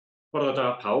Bore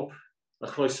da pawb, a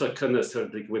chroeso cynnes i'r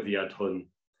digwyddiad hwn.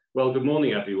 Well, good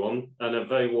morning everyone, and a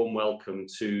very warm welcome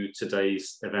to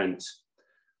today's event.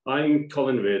 I'm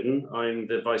Colin Reardon, I'm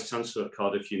the Vice-Chancellor of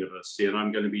Cardiff University, and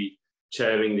I'm going to be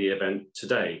chairing the event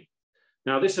today.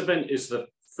 Now, this event is the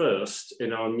first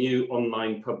in our new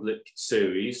online public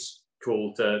series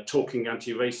called Talking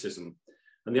Anti-Racism.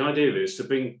 And the idea is to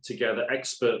bring together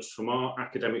experts from our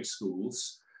academic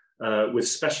schools with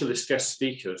specialist guest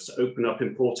speakers to open up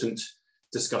important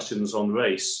discussions on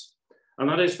race. And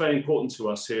that is very important to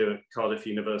us here at Cardiff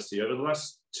University. Over the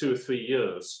last 2 or 3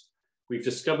 years, we've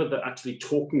discovered that actually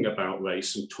talking about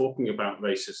race and talking about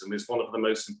racism is one of the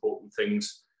most important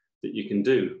things that you can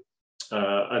do.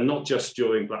 And not just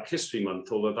during Black History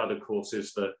Month, although that, of course,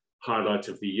 is the highlight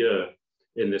of the year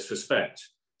in this respect.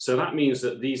 So that means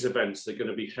that these events are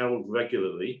going to be held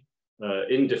regularly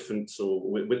in different, or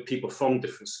with people from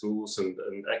different schools and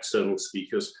external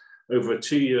speakers over a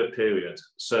 2-year period.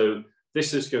 So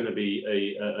this is going to be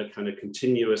a kind of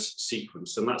continuous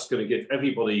sequence, and that's going to give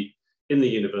everybody in the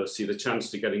university the chance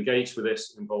to get engaged with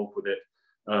this, involved with it,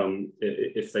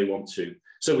 if they want to.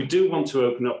 So we do want to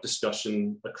open up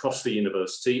discussion across the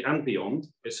university and beyond.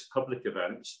 It's a public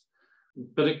event,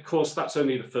 but of course that's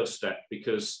only the first step,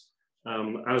 because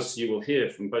as you will hear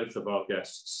from both of our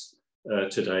guests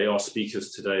today, our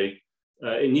speakers today,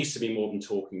 it needs to be more than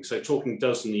talking. So talking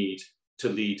does need to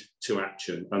lead to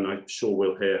action, and I'm sure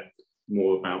we'll hear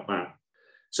more about that.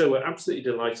 So we're absolutely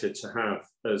delighted to have,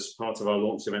 as part of our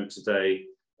launch event today,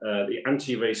 the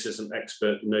anti-racism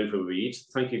expert Nova Reid.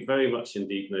 Thank you very much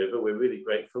indeed, Nova. We're really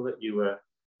grateful that you were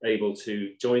able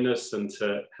to join us and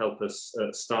to help us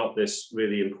start this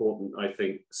really important, I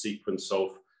think, sequence of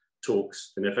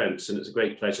talks and events. And it's a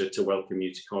great pleasure to welcome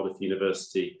you to Cardiff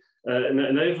University.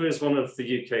 Nova is one of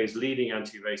the UK's leading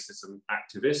anti-racism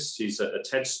activists. She's a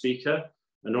TED speaker,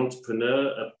 an entrepreneur,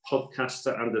 a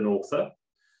podcaster, and an author.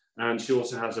 And she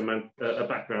also has a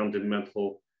background in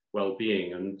mental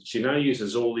well-being. And she now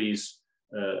uses all these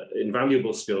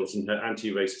invaluable skills in her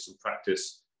anti-racism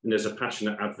practice, and is a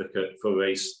passionate advocate for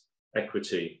race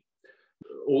equity.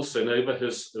 Also, Nova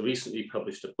has recently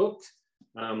published a book,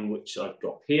 which I've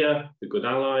got here, The Good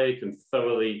Ally. I can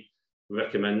thoroughly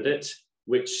recommend it,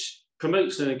 which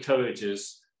promotes and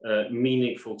encourages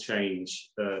meaningful change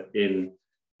in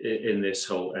this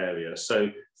whole area.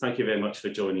 So thank you very much for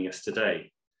joining us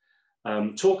today.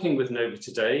 Talking with Nova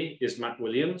today is Matt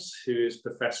Williams, who is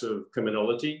Professor of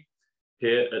Criminology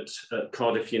here at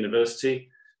Cardiff University.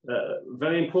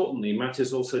 Very importantly, Matt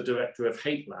is also Director of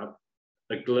Hate Lab,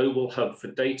 a global hub for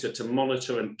data to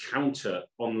monitor and counter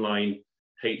online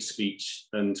hate speech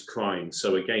and crime.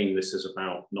 So again, this is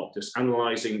about not just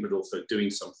analysing, but also doing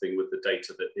something with the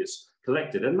data that is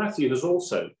collected. And Matthew has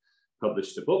also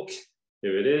published a book.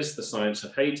 Here it is, The Science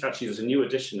of Hate. Actually, there's a new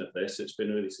edition of this. It's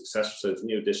been really successful, so it's a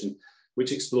new edition,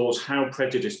 which explores how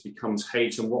prejudice becomes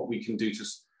hate and what we can do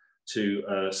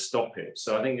to stop it.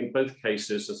 So I think in both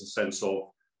cases, there's a sense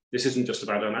of, this isn't just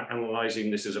about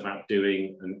analysing, this is about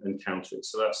doing and countering.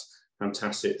 So that's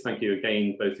fantastic. Thank you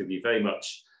again, both of you, very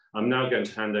much. I'm now going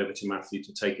to hand over to Matthew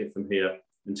to take it from here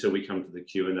until we come to the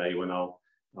Q&A, when I'll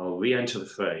re-enter the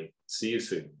fray. See you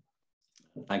soon.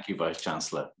 Thank you,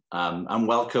 Vice-Chancellor. And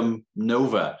welcome,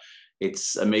 Nova.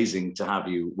 It's amazing to have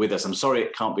you with us. I'm sorry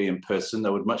it can't be in person. I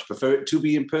would much prefer it to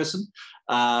be in person,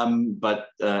 but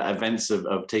events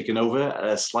have taken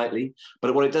over slightly.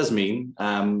 But what it does mean,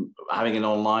 having it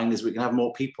online, is we can have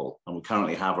more people. And we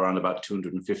currently have around about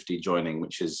 250 joining,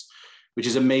 which is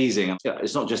amazing.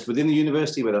 It's not just within the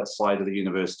university, but outside of the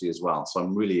university as well. So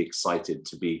I'm really excited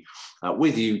to be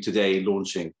with you today,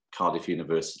 launching Cardiff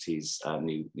University's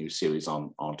new series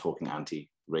on talking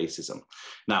anti-racism.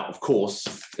 Now, of course,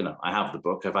 I have the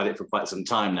book. I've had it for quite some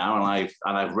time now, and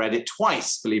I've read it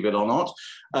twice, believe it or not,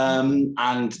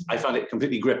 and I found it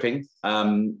completely gripping.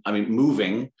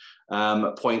 Moving.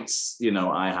 Points.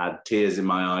 I had tears in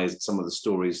my eyes at some of the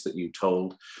stories that you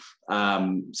told.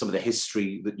 Some of the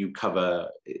history that you cover,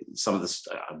 some of this,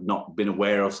 I've not been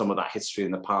aware of some of that history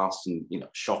in the past, and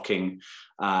shocking,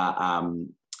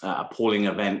 appalling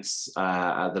events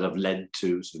that have led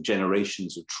to sort of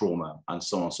generations of trauma and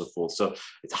so on and so forth. So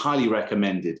it's highly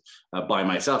recommended by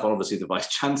myself, and obviously the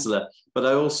Vice-Chancellor, but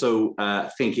I also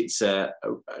think it's a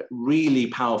really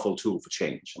powerful tool for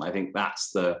change. And I think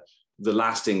that's the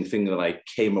lasting thing that I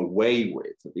came away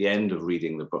with at the end of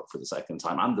reading the book for the second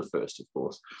time, and the first, of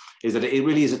course, is that it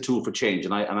really is a tool for change.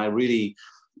 And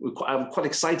I'm quite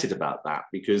excited about that,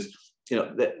 because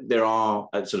there are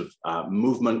sort of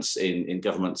movements in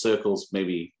government circles,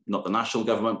 maybe not the national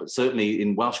government, but certainly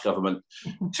in Welsh government,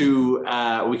 to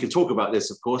we can talk about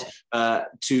this, of course,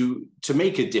 to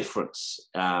make a difference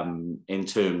in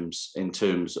terms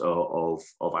of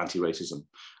anti-racism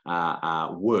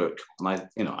work.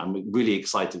 And I'm really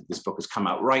excited this book has come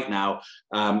out right now,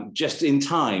 just in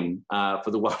time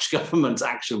for the Welsh government's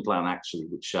action plan, actually,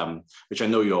 which I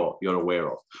know you're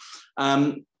aware of.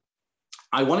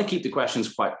 I want to keep the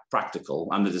questions quite practical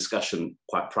and the discussion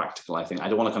quite practical, I think. I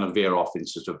don't want to kind of veer off into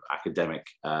sort of academic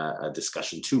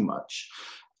discussion too much,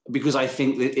 because I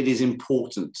think that it is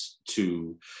important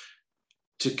to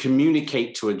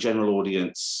communicate to a general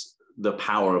audience the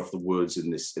power of the words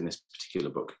in this particular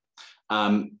book.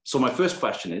 So my first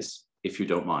question is, if you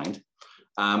don't mind,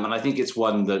 and I think it's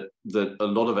one that a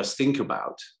lot of us think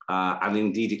about and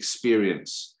indeed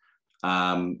experience,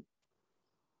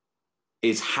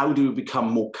 is how do we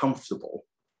become more comfortable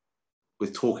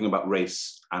with talking about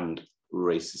race and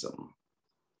racism?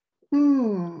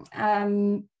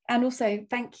 And also,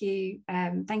 thank you,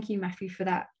 Matthew, for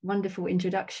that wonderful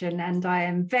introduction. And I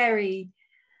am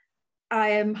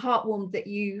heartwarmed that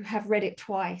you have read it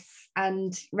twice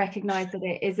and recognise that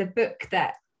it is a book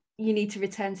that you need to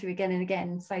return to again and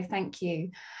again. So thank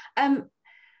you.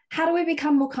 How do we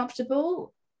become more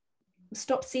comfortable?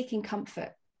 Stop seeking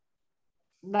comfort.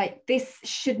 Like, this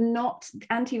should not,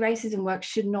 anti-racism work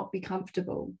should not be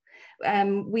comfortable.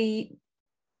 We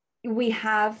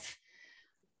have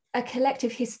a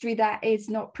collective history that is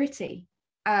not pretty.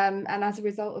 And as a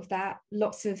result of that,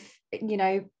 lots of,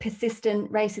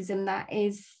 persistent racism that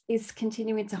is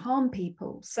continuing to harm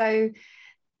people. So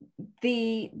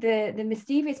the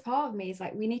mischievous part of me is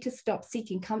like, we need to stop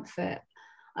seeking comfort.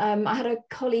 I had a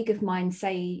colleague of mine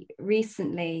say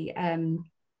recently,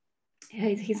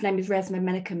 his name is Resma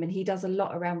Menachem, and he does a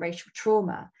lot around racial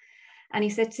trauma. And he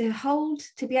said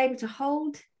to be able to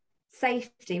hold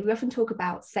safety, we often talk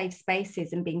about safe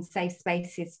spaces and being safe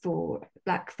spaces for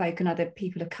Black folk and other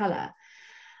people of colour.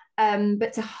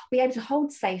 But to be able to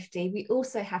hold safety, we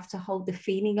also have to hold the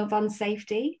feeling of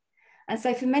unsafety. And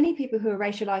so for many people who are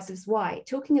racialised as white,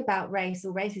 talking about race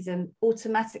or racism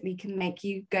automatically can make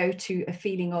you go to a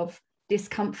feeling of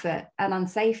discomfort and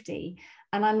unsafety.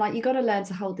 And I'm like, you got to learn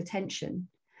to hold the tension.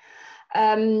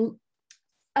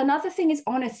 Another thing is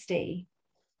honesty.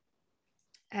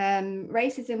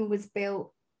 Racism was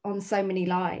built on so many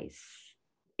lies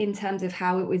in terms of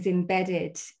how it was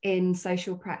embedded in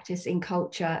social practice, in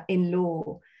culture, in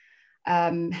law,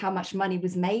 how much money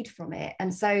was made from it.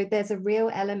 And so there's a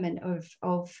real element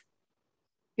of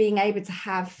being able to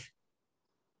have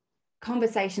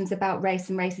conversations about race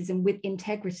and racism with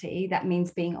integrity. That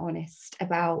means being honest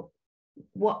about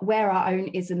where our own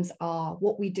isms are,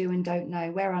 what we do and don't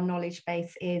know, where our knowledge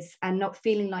base is, and not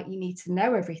feeling like you need to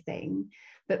know everything,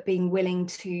 but being willing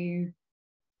to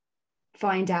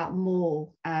find out more,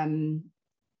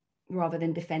 rather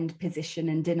than defend position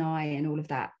and deny and all of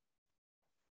that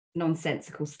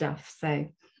nonsensical stuff. So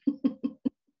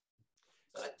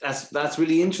that's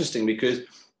really interesting, because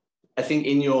I think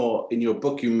in your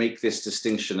book you make this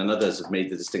distinction, and others have made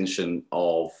the distinction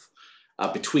of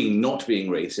between not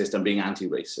being racist and being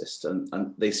anti-racist,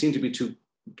 and they seem to be two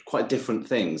quite different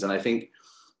things. And I think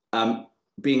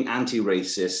being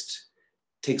anti-racist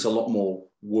takes a lot more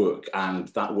work, and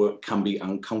that work can be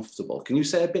uncomfortable. Can you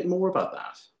say a bit more about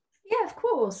that? Yeah, of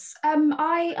course.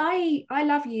 I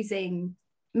love using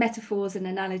metaphors and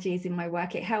analogies in my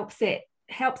work. It helps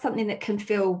something that can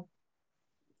feel,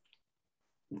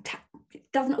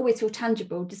 doesn't always feel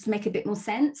tangible, just make a bit more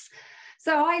sense.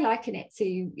 So I liken it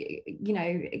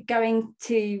to, going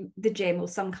to the gym or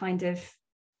some kind of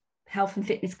health and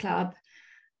fitness club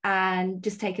and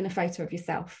just taking a photo of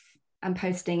yourself and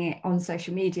posting it on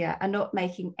social media and not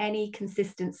making any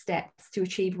consistent steps to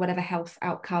achieve whatever health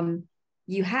outcome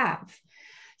you have.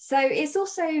 So it's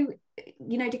also,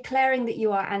 declaring that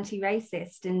you are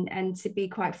anti-racist and to be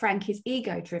quite frank, is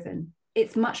ego-driven.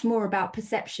 It's much more about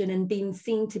perception and being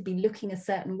seen to be looking a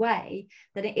certain way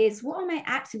than it is, what am I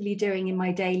actively doing in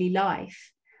my daily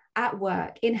life, at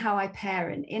work, in how I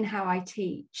parent, in how I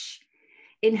teach,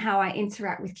 in how I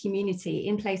interact with community,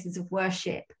 in places of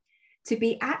worship, to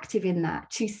be active in that,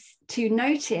 to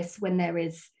notice when there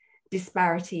is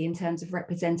disparity in terms of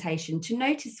representation, to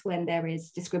notice when there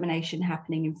is discrimination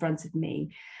happening in front of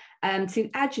me, to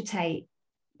agitate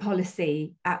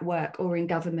policy at work or in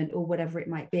government or whatever it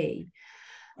might be.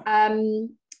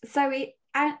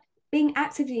 Being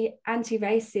actively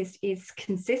anti-racist is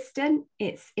consistent,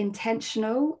 it's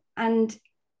intentional, and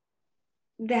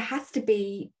there has to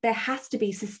be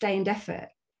sustained effort.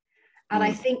 And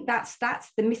I think that's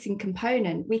the missing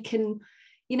component. We can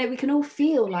all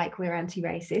feel like we're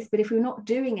anti-racist, but if we're not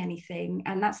doing anything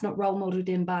and that's not role modeled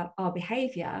in by our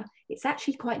behavior, it's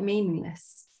actually quite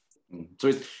meaningless.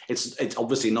 So it's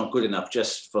obviously not good enough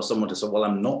just for someone to say, well,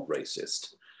 I'm not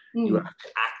racist. You have to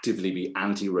actively be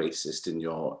anti-racist in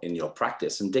your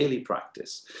practice and daily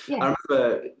practice. Yeah. I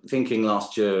remember thinking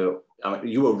last year,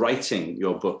 you were writing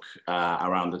your book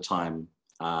around the time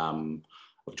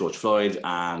of George Floyd,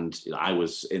 and I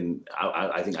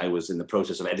think I was in the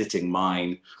process of editing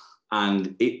mine,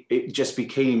 and it just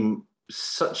became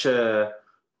such a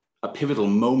pivotal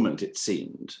moment, it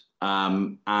seemed,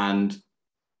 and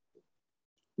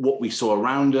what we saw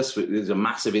around us, there's a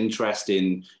massive interest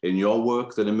in your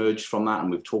work that emerged from that,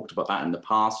 and we've talked about that in the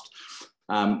past.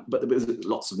 But there was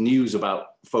lots of news about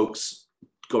folks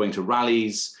going to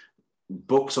rallies,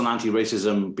 books on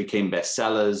anti-racism became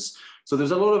bestsellers. So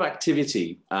there's a lot of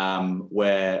activity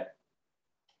where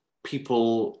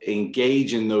people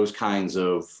engage in those kinds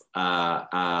of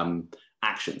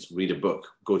actions, read a book,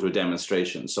 go to a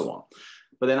demonstration, and so on.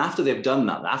 But then after they've done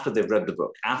that, after they've read the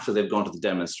book, after they've gone to the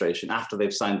demonstration, after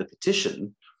they've signed the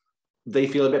petition, they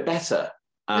feel a bit better.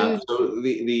 So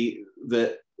the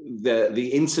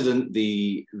incident,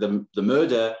 the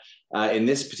murder in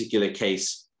this particular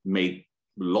case made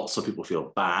lots of people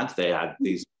feel bad. They had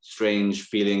these strange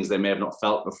feelings they may have not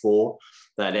felt before.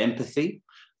 They had empathy,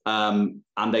 and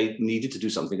they needed to do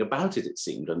something about it, it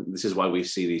seemed. And this is why we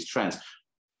see these trends.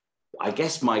 I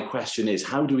guess my question is,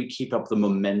 how do we keep up the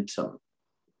momentum?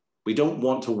 We don't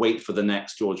want to wait for the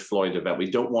next George Floyd event. We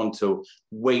don't want to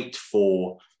wait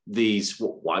for these,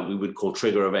 what we would call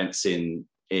trigger events in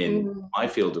my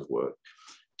field of work,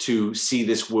 to see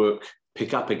this work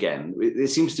pick up again. There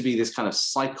seems to be this kind of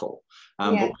cycle.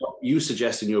 But what you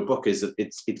suggest in your book is that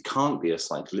it can't be a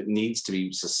cycle. It needs to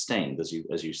be sustained, as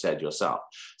you said yourself.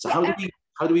 So how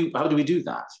do we do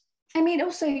that? I mean,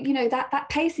 also, that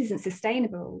pace isn't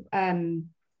sustainable.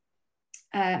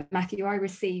 Matthew, I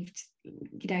received,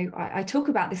 I talk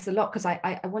about this a lot because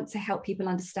I want to help people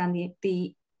understand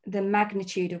the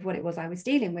magnitude of what it was I was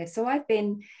dealing with. So I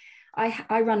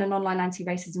run an online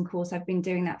anti-racism course. I've been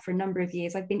doing that for a number of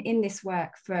years. I've been in this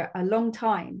work for a long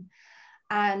time.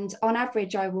 And on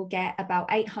average, I will get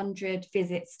about 800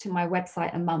 visits to my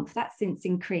website a month. That's since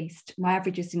increased. My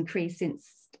average has increased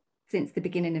since the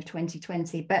beginning of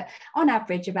 2020. But on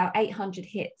average, about 800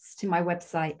 hits to my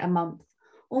website a month.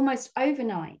 Almost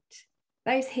overnight,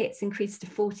 those hits increased to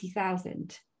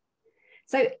 40,000.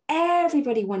 So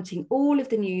everybody wanting all of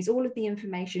the news, all of the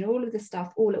information, all of the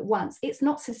stuff all at once, it's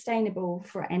not sustainable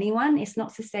for anyone. It's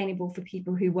not sustainable for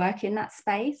people who work in that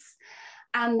space.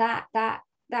 And that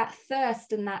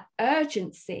thirst and that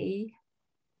urgency,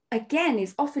 again,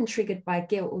 is often triggered by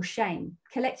guilt or shame,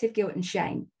 collective guilt and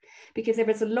shame, because there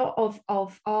is a lot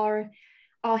of our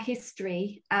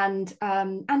history and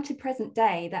to present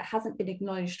day that hasn't been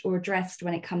acknowledged or addressed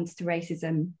when it comes to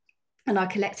racism and our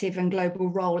collective and global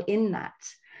role in that.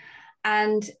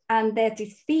 And there's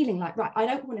this feeling like, right, I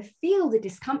don't want to feel the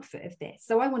discomfort of this,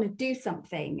 so I want to do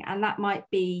something. And that might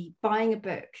be buying a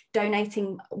book,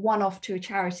 donating one-off to a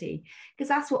charity, because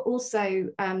that's what also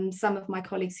some of my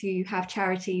colleagues who have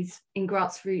charities in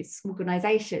grassroots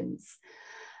organizations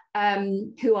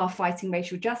who are fighting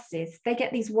racial justice, they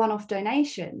get these one-off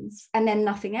donations and then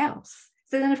nothing else.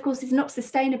 So then, of course, it's not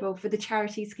sustainable for the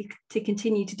charities to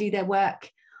continue to do their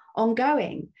work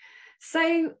ongoing.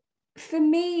 So for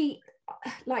me,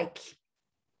 like,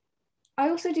 I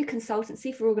also do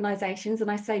consultancy for organizations,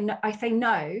 and I say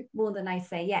no more than I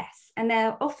say yes. And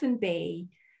there'll often be,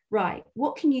 right,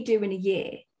 what can you do in a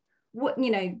year? What,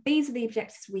 these are the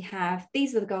objectives we have,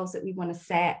 these are the goals that we want to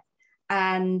set,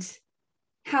 and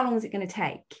how long is it going to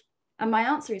take? And my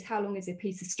answer is, how long is a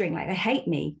piece of string? Like, they hate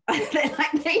me.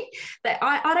 I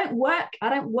work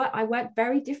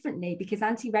very differently, because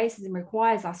anti-racism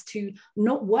requires us to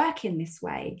not work in this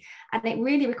way. And it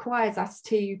really requires us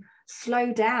to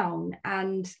slow down,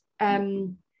 and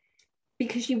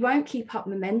because you won't keep up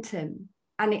momentum.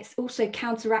 And it's also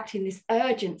counteracting this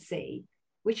urgency,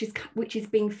 which is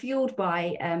being fueled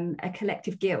by a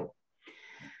collective guilt.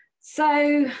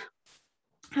 So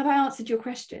have I answered your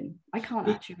question? I can't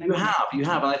actually remember. You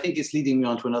have, and I think it's leading me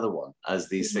on to another one, as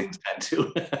these things tend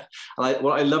to. And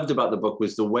what I loved about the book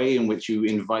was the way in which you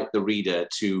invite the reader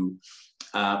to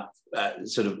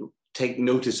sort of take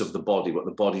notice of the body, what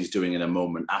the body's doing in a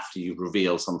moment after you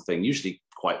reveal something, usually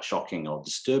quite shocking or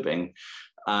disturbing.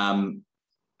 And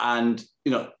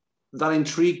that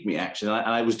intrigued me, actually, and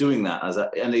I was doing that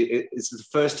it's the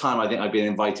first time I think I've been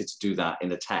invited to do that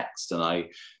in a text, and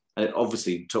it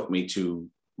obviously took me to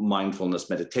mindfulness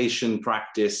meditation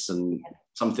practice and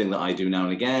something that I do now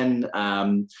and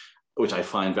again, which I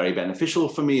find very beneficial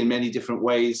for me in many different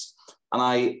ways.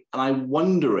 And I'm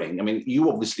wondering, I mean, you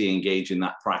obviously engage in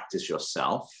that practice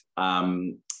yourself,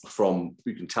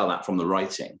 you can tell that from the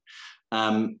writing.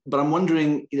 But I'm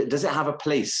wondering, does it have a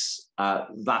place,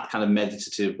 that kind of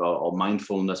meditative or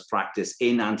mindfulness practice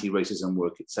in anti-racism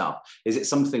work itself? Is it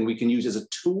something we can use as a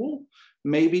tool,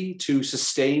 maybe, to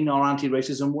sustain our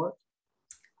anti-racism work?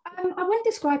 I wouldn't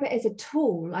describe it as a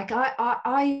tool. Like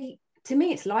to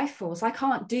me, it's life force. I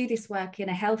can't do this work in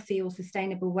a healthy or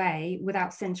sustainable way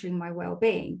without centering my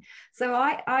well-being. So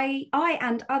I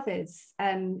and others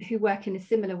who work in a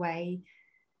similar way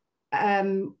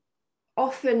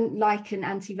often liken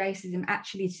anti-racism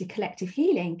actually to collective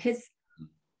healing, because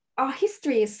our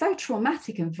history is so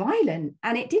traumatic and violent,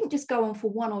 and it didn't just go on for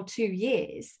 1 or 2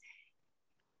 years,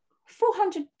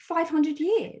 400, 500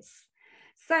 years.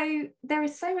 So there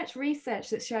is so much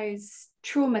research that shows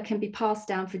trauma can be passed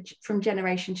down from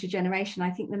generation to generation.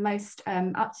 I think the most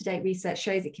up-to-date research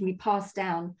shows it can be passed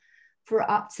down for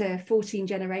up to 14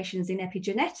 generations in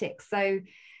epigenetics. So,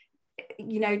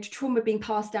 you know, trauma being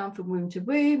passed down from womb to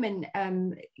womb,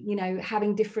 and, you know,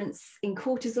 having difference in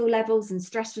cortisol levels and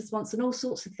stress response and all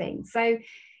sorts of things. So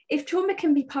if trauma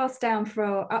can be passed down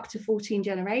for up to 14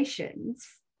 generations,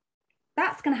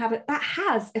 that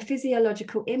has a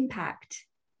physiological impact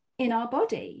in our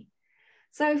body.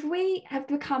 So if we have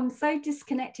become so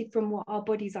disconnected from what our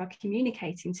bodies are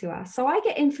communicating to us, so I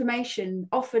get information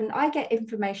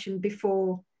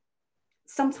before,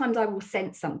 sometimes I will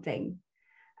sense something.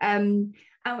 And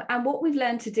what we've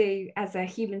learned to do as a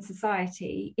human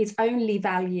society is only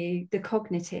value the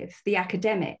cognitive, the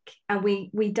academic, and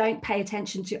we don't pay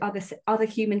attention to other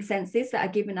human senses that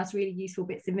are giving us really useful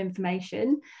bits of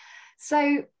information.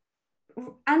 So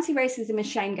anti-racism and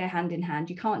shame go hand in hand.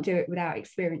 You can't do it without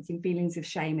experiencing feelings of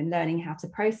shame and learning how to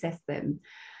process them.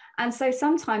 And so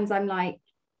sometimes I'm like,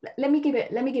 let me give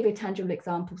you a tangible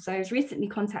example. So I was recently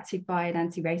contacted by an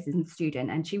anti-racism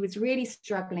student, and she was really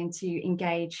struggling to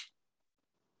engage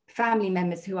family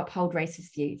members who uphold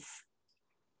racist views.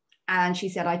 And she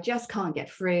said, I just can't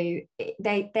get through.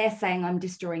 They're saying I'm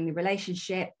destroying the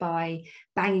relationship by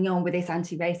banging on with this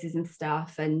anti-racism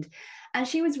stuff. And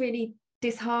she was really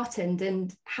disheartened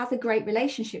and has a great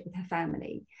relationship with her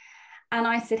family. And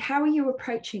I said, how are you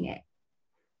approaching it?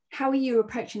 How are you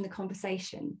approaching the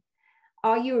conversation?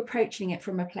 Are you approaching it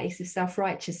from a place of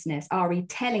self-righteousness? Are you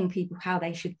telling people how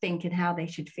they should think and how they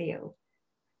should feel?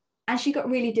 And she got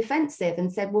really defensive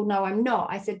and said, well, no, I'm not.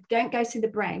 I said, don't go to the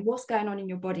brain. What's going on in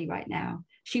your body right now?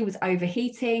 She was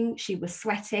overheating, she was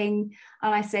sweating.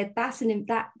 And I said, that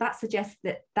suggests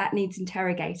that needs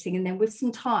interrogating. And then with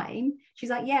some time, she's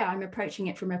like, yeah, I'm approaching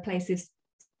it from a place of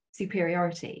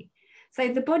superiority.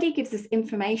 So the body gives us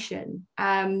information.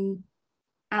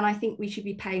 And I think we should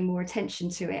be paying more attention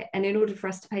to it. And in order for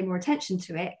us to pay more attention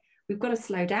to it, we've got to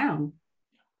slow down.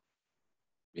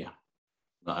 Yeah,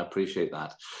 I appreciate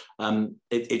that.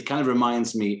 It kind of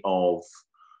reminds me of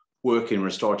work in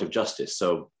restorative justice.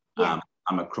 So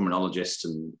I'm a criminologist,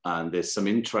 and there's some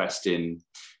interest in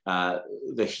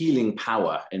the healing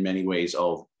power in many ways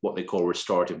of what they call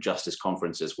restorative justice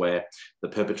conferences, where the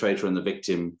perpetrator and the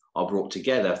victim are brought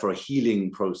together for a healing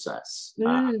process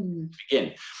to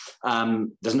begin.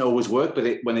 Doesn't always work,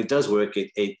 but when it does work,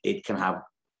 it can have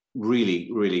really,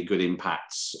 really good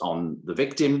impacts on the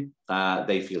victim.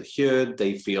 They feel heard.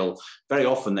 Very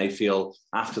often they feel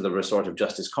after the restorative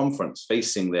justice conference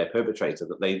facing their perpetrator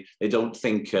that they don't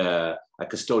think a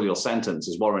custodial sentence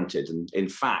is warranted. And in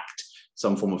fact,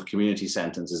 some form of community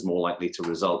sentence is more likely to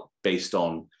result based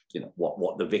on, you know,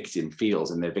 what the victim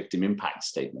feels in their victim impact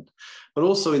statement. But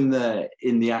also in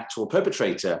the actual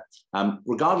perpetrator,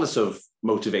 regardless of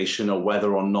motivation or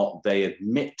whether or not they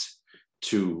admit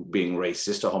to being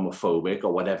racist or homophobic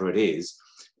or whatever it is,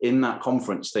 in that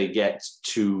conference, they get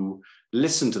to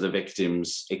listen to the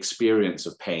victim's experience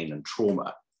of pain and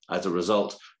trauma as a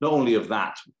result, not only of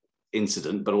that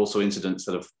incident, but also incidents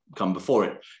that have come before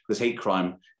it. Because hate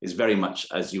crime is very much,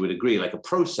 as you would agree, like a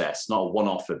process, not a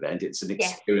one-off event. It's an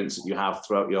experience that you have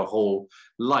throughout your whole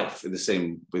life. The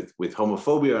same with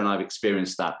homophobia, and I've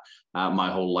experienced that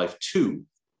my whole life too.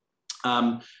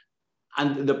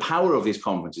 And the power of these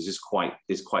conferences is quite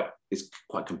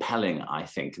compelling, I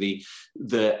think.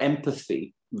 The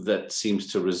empathy that seems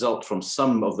to result from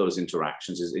some of those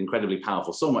interactions is incredibly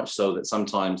powerful, so much so that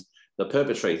sometimes the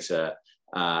perpetrator,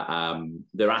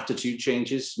 their attitude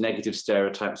changes, negative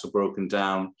stereotypes are broken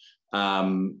down,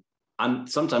 and and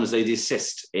sometimes they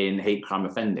desist in hate crime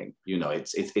offending. You know,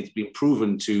 it's been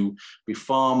proven to be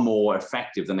far more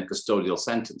effective than a custodial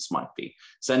sentence might be.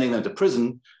 Sending them to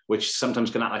prison, which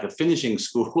sometimes can act like a finishing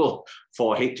school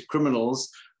for hate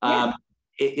criminals, they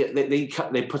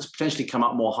potentially come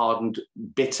out more hardened,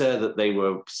 bitter that they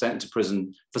were sent to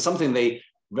prison for something they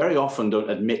very often don't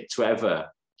admit to ever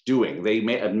doing. They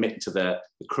may admit to the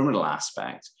criminal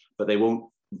aspect, but they won't.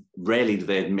 Rarely do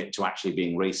they admit to actually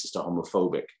being racist or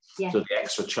homophobic. Yeah. So the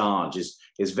extra charge is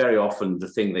very often the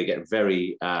thing they get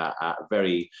very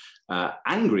angry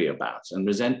about and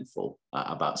resentful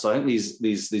about. So I think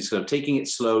these sort of taking it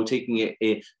slow,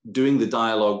 doing the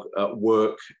dialogue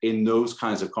work in those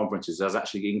kinds of conferences is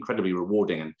actually incredibly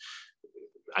rewarding. And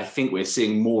I think we're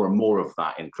seeing more and more of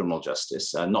that in criminal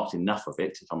justice. Not enough of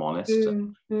it, if I'm honest.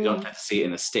 You don't get to see it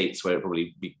in the States, where it'd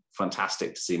probably be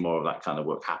fantastic to see more of that kind of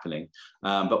work happening.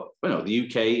 But you know, the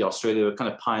UK, Australia are kind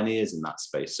of pioneers in that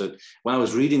space. So when I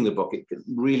was reading the book, it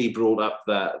really brought up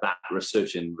that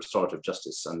research in restorative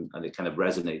justice, and it kind of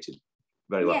resonated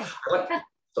very well. Yeah.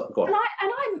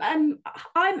 I'm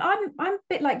a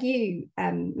bit like you,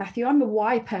 Matthew. I'm a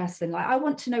why person. Like, I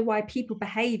want to know why people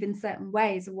behave in certain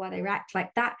ways and why they react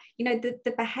like that. You know,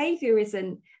 the behavior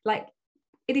isn't like,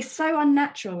 it is so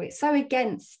unnatural. It's so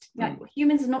against, like,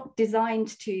 humans are not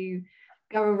designed to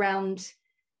go around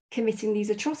committing these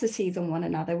atrocities on one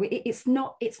another. It's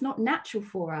not natural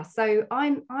for us. So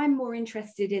I'm more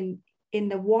interested in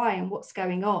the why and what's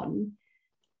going on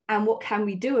and what can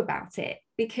we do about it,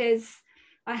 because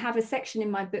I have a section in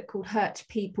my book called Hurt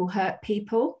People.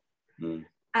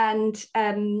 And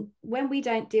when we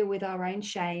don't deal with our own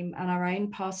shame and our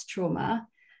own past trauma,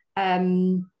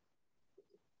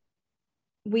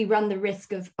 we run the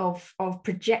risk of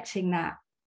projecting that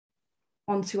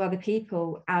onto other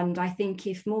people. And I think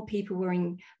if more people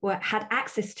had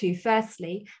access to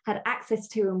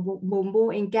and were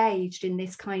more engaged in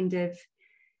this kind of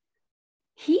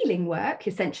healing work,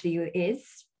 essentially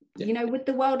is, you know, would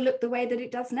the world look the way that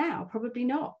it does now? Probably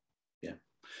not. Yeah.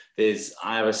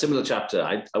 I have a similar chapter.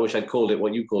 I wish I'd called it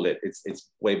what you called it.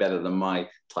 It's way better than my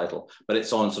title, but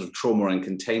it's on sort of trauma and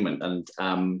containment. And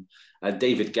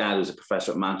David Gadd, who's a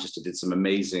professor at Manchester, did some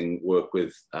amazing work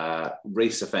with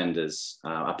race offenders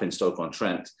up in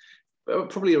Stoke-on-Trent,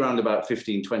 probably around about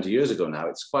 15, 20 years ago now.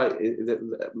 It's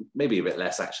maybe a bit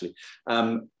less actually.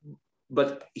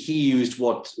 But he used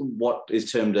what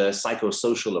is termed a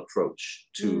psychosocial approach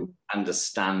to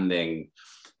understanding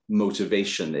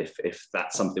motivation, if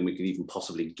that's something we could even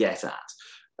possibly get at.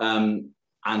 And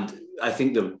I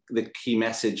think the key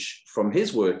message from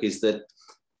his work is that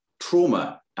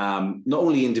trauma, not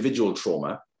only individual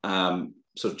trauma,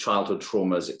 sort of childhood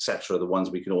traumas, etc., the ones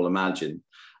we can all imagine,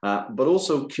 but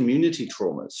also community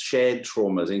traumas, shared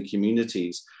traumas in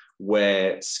communities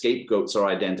where scapegoats are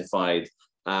identified,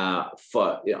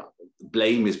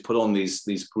 blame is put on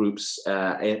these groups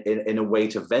in a way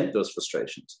to vent those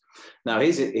frustrations. Now,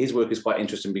 his work is quite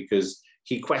interesting because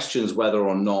he questions whether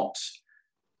or not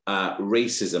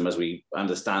racism, as we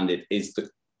understand it, is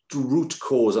the root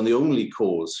cause and the only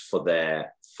cause for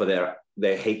their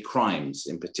hate crimes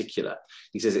in particular.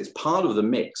 He says it's part of the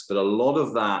mix, but a lot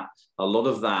of that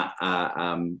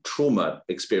trauma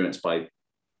experienced by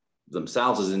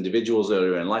themselves as individuals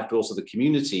earlier in life, but also the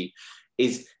community,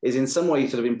 is in some way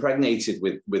sort of impregnated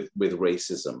with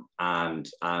racism and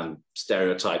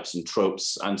stereotypes and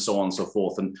tropes and so on and so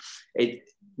forth. And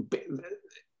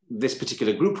this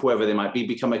particular group, whoever they might be,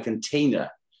 become a container.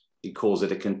 He calls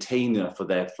it a container for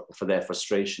their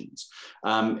frustrations.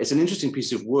 It's an interesting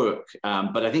piece of work,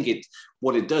 but I think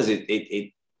what it does,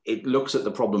 it looks at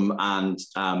the problem and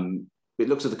it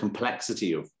looks at the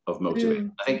complexity of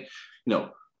motivation. I think, you know,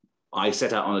 I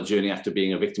set out on a journey after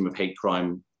being a victim of hate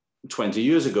crime 20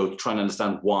 years ago to try and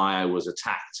understand why I was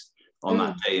attacked on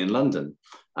that day in London.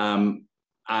 And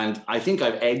I think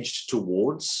I've edged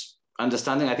towards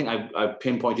understanding. I think I've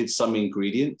pinpointed some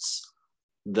ingredients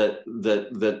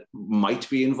that might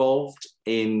be involved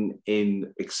in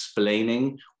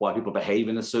explaining why people behave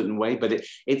in a certain way. But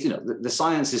it's, you know, the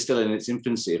science is still in its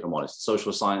infancy, if I'm honest.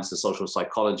 Social science, the social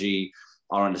psychology,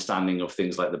 our understanding of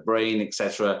things like the brain,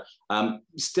 etc.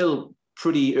 Still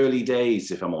pretty early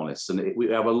days, if I'm honest, and we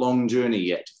have a long journey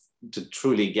yet to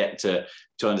truly get to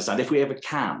understand, if we ever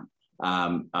can,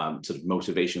 sort of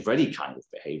motivation for any kind of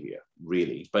behavior,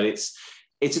 really. But it's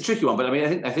a tricky one. But I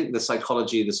mean, I think the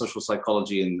psychology, the social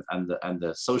psychology, and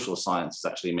the social science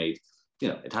has actually made, you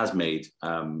know, it has made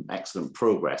excellent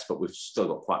progress, but we've still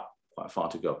got quite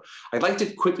far to go. I'd like to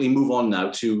quickly move on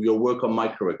now to your work on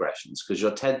microaggressions, because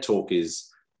your TED talk is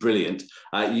brilliant.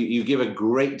 You give a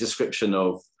great description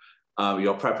of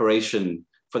your preparation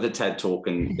for the TED Talk,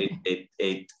 and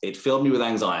it filled me with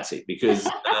anxiety because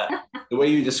the way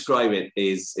you describe it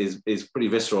is pretty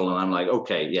visceral, and I'm like,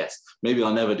 okay, yes, maybe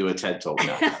I'll never do a TED Talk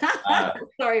now.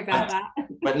 Sorry about that.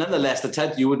 But nonetheless, the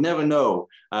TED, you would never know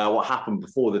what happened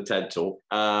before the TED Talk,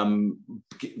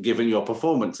 given your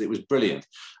performance. It was brilliant.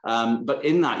 But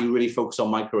in that, you really focus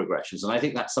on microaggressions, and I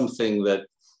think that's something that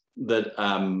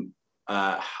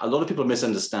a lot of people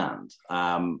misunderstand,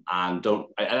 and don't.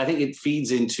 And I think it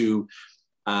feeds into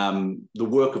the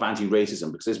work of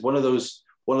anti-racism, because it's one of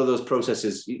those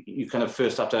processes. You kind of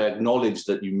first have to acknowledge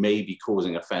that you may be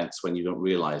causing offence when you don't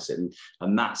realise it,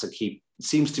 and that's a key. It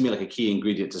seems to me like a key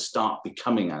ingredient to start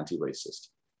becoming anti-racist.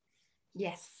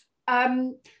 Yes.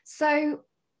 So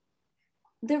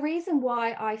the reason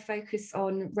why I focus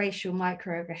on racial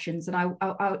microaggressions, and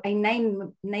I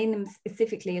name them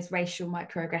specifically as racial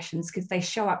microaggressions because they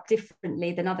show up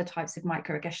differently than other types of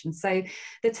microaggressions. So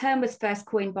the term was first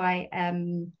coined by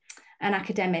an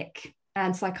academic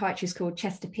and psychiatrist called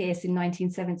Chester Pierce in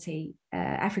 1970,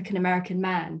 African-American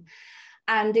man.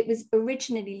 And it was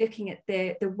originally looking at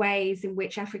the ways in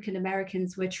which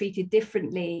African-Americans were treated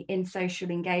differently in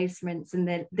social engagements and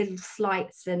the little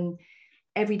slights and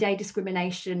everyday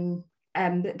discrimination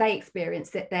that they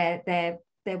experienced that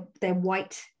their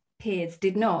white peers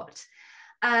did not.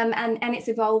 And it's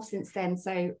evolved since then.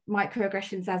 So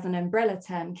microaggressions as an umbrella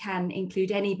term can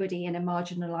include anybody in a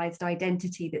marginalized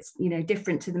identity that's,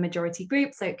 different to the majority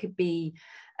group. So it could be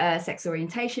sex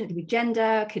orientation, it could be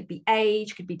gender, could be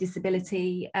age, could be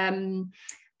disability,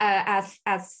 as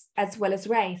well as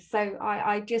race. So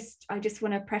I just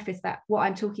want to preface that what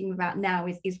I'm talking about now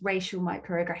is racial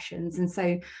microaggressions, and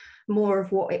so more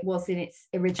of what it was in its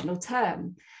original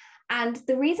term. And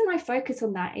the reason I focus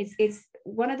on that is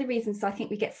one of the reasons I think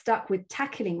we get stuck with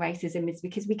tackling racism is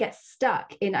because we get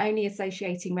stuck in only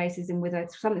associating racism with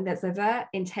something that's overt,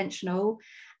 intentional,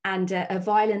 and a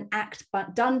violent act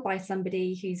but done by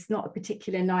somebody who's not a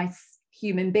particular nice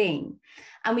human being.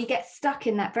 And we get stuck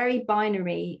in that very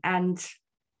binary, and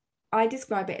I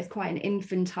describe it as quite an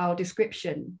infantile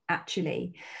description,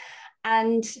 actually.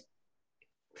 And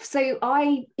so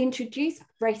I introduce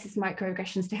racist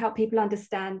microaggressions to help people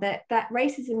understand that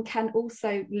racism can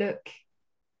also look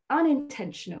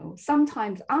unintentional,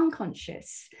 sometimes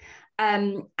unconscious,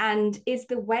 and is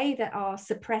the way that our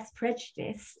suppressed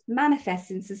prejudice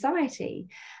manifests in society.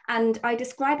 And I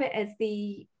describe it as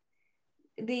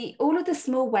all of the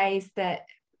small ways that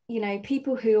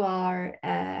people who are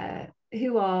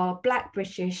Black,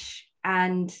 British,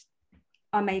 and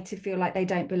are made to feel like they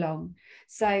don't belong.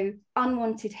 So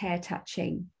unwanted hair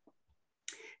touching,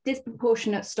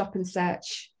 disproportionate stop and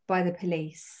search by the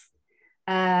police.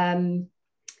 Can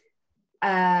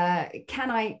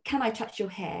I touch your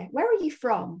hair? Where are you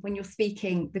from when you're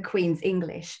speaking the Queen's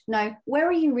English? No, where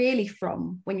are you really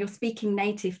from when you're speaking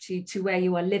native to where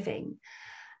you are living?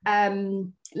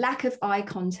 Lack of eye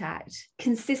contact,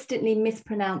 consistently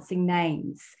mispronouncing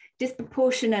names,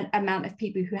 disproportionate amount of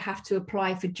people who have to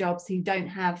apply for jobs who don't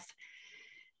have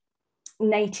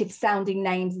native sounding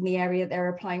names in the area they're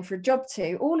applying for a job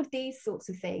to, all of these sorts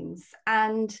of things.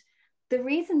 And the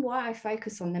reason why I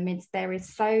focus on them is there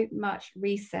is so much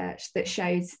research that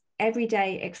shows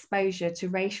everyday exposure to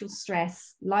racial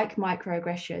stress, like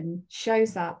microaggression,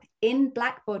 shows up in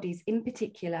Black bodies in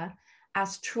particular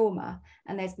as trauma.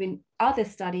 And there's been other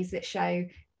studies that show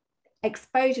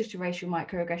exposure to racial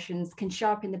microaggressions can show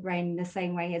up in the brain in the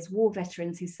same way as war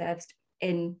veterans who served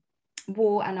in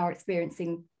war and are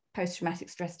experiencing post-traumatic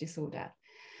stress disorder.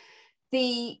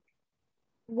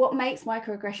 What makes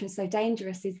microaggressions so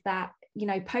dangerous is that,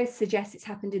 posts suggest it's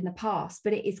happened in the past,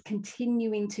 but it is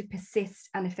continuing to persist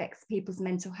and affects people's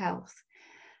mental health,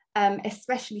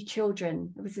 especially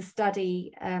children. There was a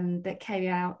study that came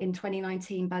out in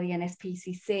 2019 by the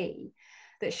NSPCC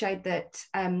that showed that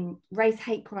race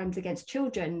hate crimes against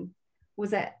children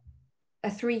was at a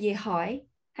 3-year high,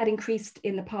 had increased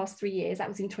in the past 3 years. That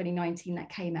was in 2019 that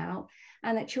came out.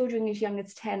 And that children as young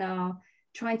as 10 are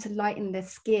trying to lighten their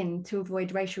skin to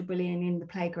avoid racial bullying in the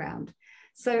playground.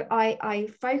 So I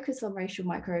focus on racial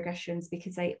microaggressions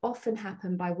because they often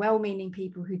happen by well-meaning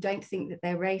people who don't think that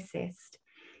they're racist.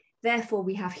 Therefore,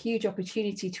 we have huge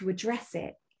opportunity to address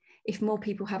it if more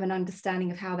people have an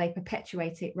understanding of how they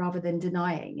perpetuate it rather than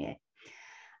denying it.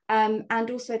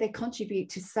 And also they contribute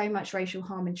to so much racial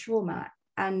harm and trauma.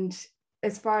 And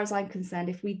as far as I'm concerned,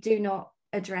 if we do not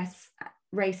address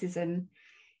racism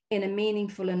in a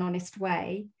meaningful and honest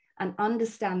way and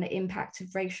understand the impact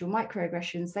of racial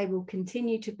microaggressions, they will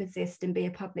continue to persist and be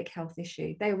a public health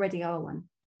issue. They already are one.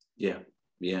 Yeah.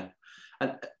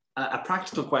 And a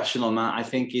practical question on that, I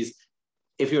think, is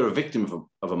if you're a victim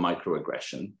of a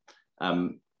microaggression,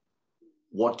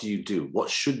 what do you do? What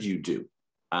should you do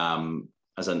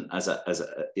as a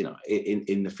you know,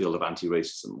 in the field of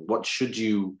anti-racism? What should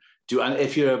you do? And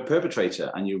if you're a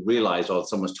perpetrator and you realize, or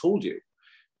someone's told you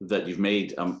that you've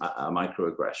made a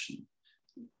microaggression,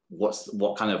 what's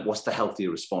the healthy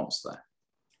response there?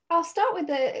 I'll start with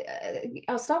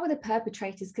the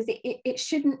perpetrators, because it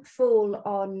shouldn't fall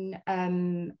on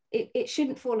it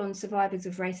shouldn't fall on survivors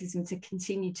of racism to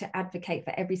continue to advocate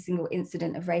for every single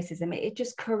incident of racism. It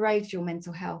just corrodes your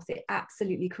mental health. It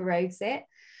absolutely corrodes it.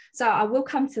 So I will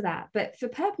come to that. But for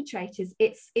perpetrators,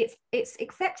 it's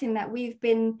accepting that we have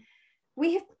been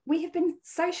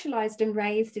socialized and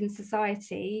raised in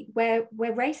society where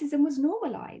racism was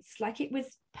normalized. Like, it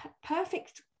was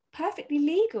perfectly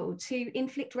legal to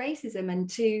inflict racism and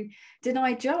to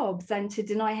deny jobs and to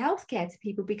deny healthcare to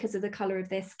people because of the color of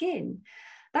their skin.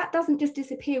 That doesn't just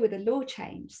disappear with a law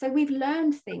change. So we've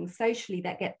learned things socially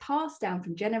that get passed down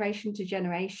from generation to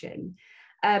generation,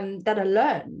 that are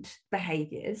learned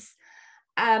behaviors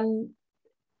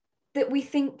that we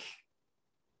think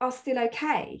are still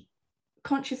okay,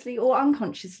 consciously or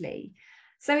unconsciously.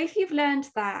 So if you've learned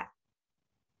that,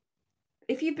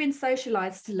 if you've been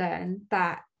socialized to learn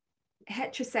that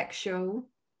heterosexual,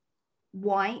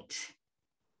 white,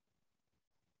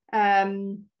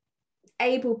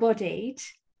 able-bodied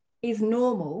is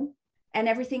normal, and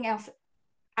everything else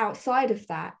outside of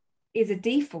that is a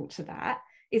default to that,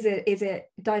 is a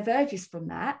diverges from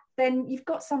that, then you've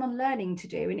got some unlearning to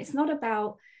do. And it's not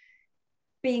about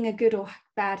being a good or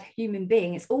bad human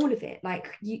being. It's all of it.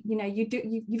 Like,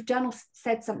 you've done or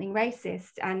said something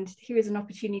racist, and here is an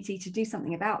opportunity to do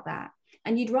something about that.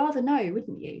 And you'd rather know,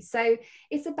 wouldn't you? So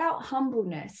it's about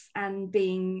humbleness and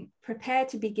being prepared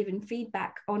to be given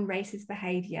feedback on racist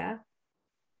behavior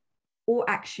or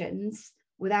actions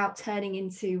without turning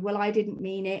into, well, I didn't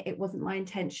mean it. It wasn't my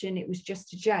intention. It was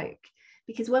just a joke.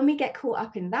 Because when we get caught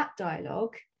up in that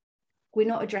dialogue, we're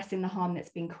not addressing the harm that's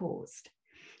been caused.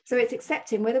 So it's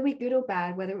accepting, whether we're good or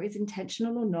bad, whether it is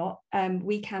intentional or not,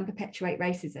 we can perpetuate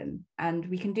racism and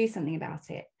we can do something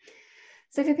about it.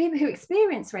 So for people who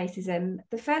experience racism,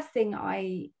 the first thing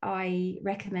I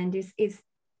recommend is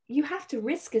you have to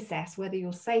risk assess whether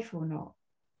you're safe or not.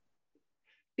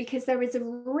 Because there is a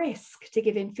risk to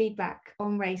giving feedback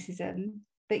on racism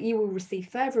that you will receive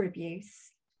further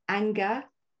abuse, anger,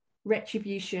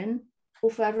 retribution,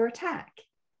 or further attack.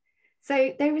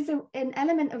 So there is an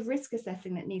element of risk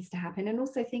assessing that needs to happen, and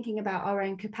also thinking about our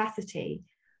own capacity.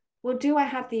 Well, do I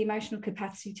have the emotional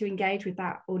capacity to engage with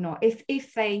that or not?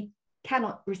 If they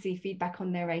cannot receive feedback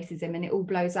on their racism and it all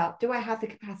blows up, do I have the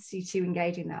capacity to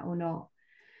engage in that or not?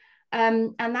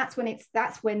 And that's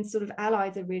when sort of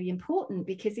allies are really important,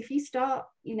 because if you start,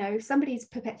 if somebody's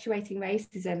perpetuating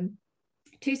racism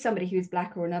to somebody who is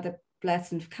Black or another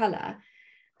person of color,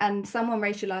 and someone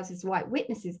racialized as white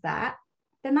witnesses that,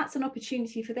 then that's an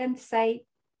opportunity for them to say,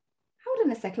 hold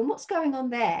on a second, what's going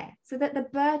on there? So that the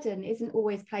burden isn't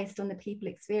always placed on the people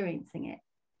experiencing it.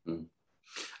 Mm.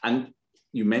 And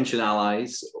you mentioned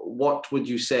allies. What would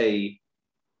you say,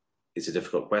 it's a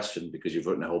difficult question because you've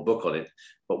written a whole book on it,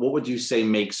 but what would you say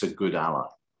makes a good ally?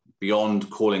 Beyond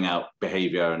calling out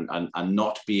behavior and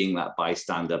not being that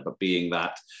bystander, but being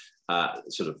that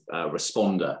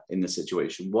responder in the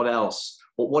situation. What else?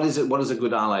 What does a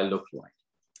good ally look like?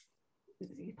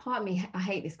 Pardon me, I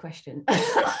hate this question.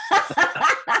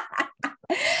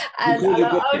 I'm going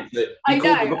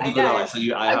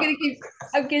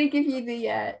to give you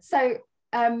the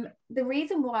the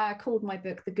reason why I called my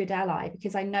book The Good Ally,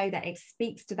 because I know that it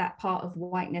speaks to that part of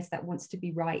whiteness that wants to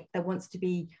be right, that wants to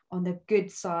be on the good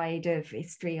side of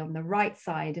history, on the right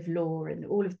side of law, and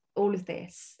all of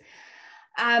this.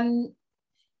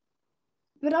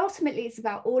 But ultimately, it's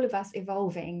about all of us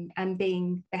evolving and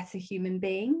being better human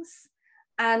beings.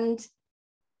 And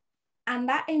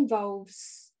that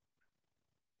involves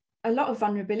a lot of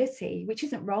vulnerability, which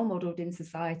isn't role modeled in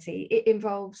society. It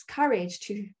involves courage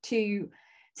to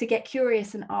get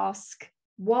curious and ask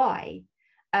why,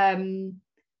 and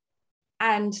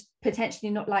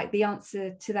potentially not like the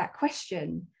answer to that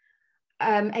question.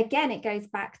 Again, it goes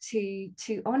back to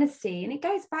honesty, and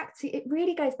it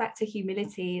really goes back to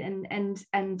humility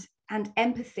and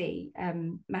empathy,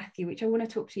 Matthew, which I want to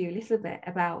talk to you a little bit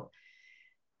about.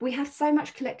 We have so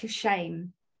much collective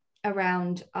shame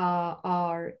around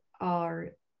our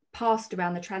past,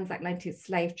 around the transatlantic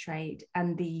slave trade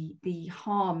and the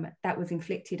harm that was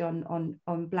inflicted on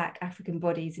Black African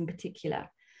bodies in particular,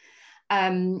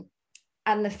 and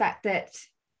the fact that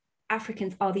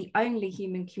Africans are the only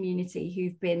human community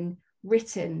who've been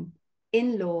written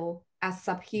in law as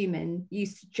subhuman,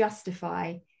 used to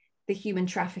justify the human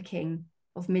trafficking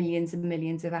of millions and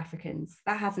millions of Africans.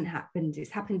 That hasn't happened.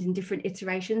 It's happened in different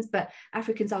iterations, but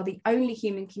Africans are the only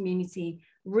human community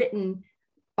written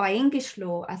by English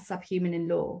law as subhuman in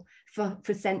law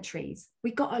for centuries.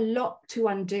 We've got a lot to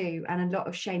undo and a lot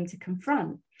of shame to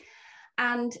confront.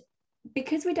 And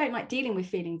because we don't like dealing with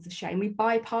feelings of shame, we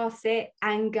bypass it,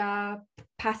 anger,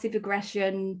 passive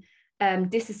aggression,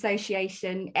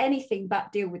 disassociation, anything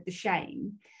but deal with the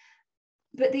shame.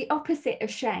 But the opposite of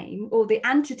shame, or the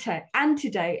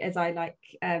antidote, as I like,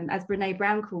 as Brene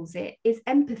Brown calls it, is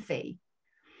empathy.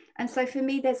 And so for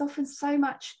me, there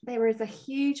is a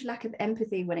huge lack of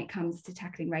empathy when it comes to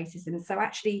tackling racism. So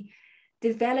actually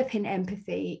developing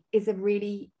empathy is a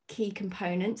really key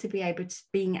component to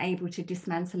being able to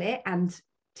dismantle it and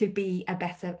to be a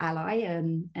better ally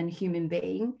and human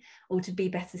being, or to be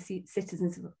better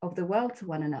citizens of the world to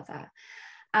one another.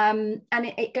 And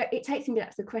it takes me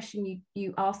back to the question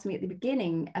you asked me at the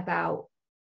beginning about,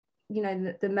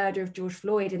 the murder of George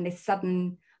Floyd and this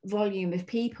sudden volume of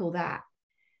people that,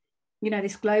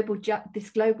 this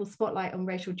global spotlight on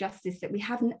racial justice that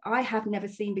I have never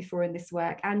seen before in this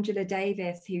work. Angela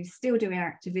Davis, who's still doing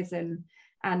activism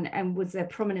and was a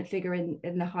prominent figure in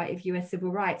the height of US civil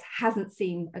rights, hasn't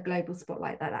seen a global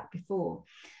spotlight like that before.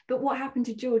 But what happened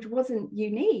to George wasn't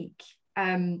unique.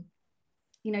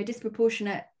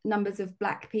 Disproportionate numbers of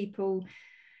Black people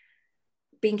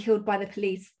being killed by the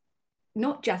police,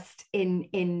 not just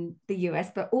in the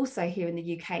US, but also here in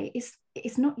the UK,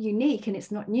 it's not unique and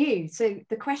it's not new. So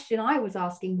the question I was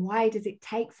asking, why does it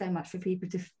take so much for people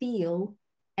to feel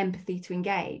empathy to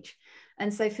engage?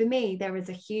 And so for me, there is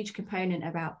a huge component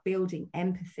about building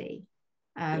empathy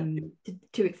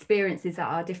to experiences that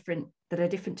are different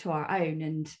to our own.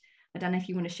 And I don't know if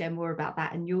you want to share more about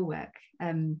that in your work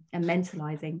and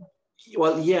mentalizing.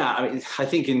 Well, yeah, I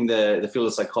think in the field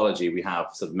of psychology, we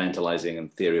have sort of mentalizing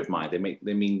and theory of mind.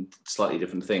 They mean slightly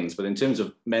different things, but in terms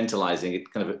of mentalizing,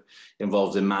 it kind of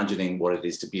involves imagining what it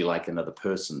is to be like another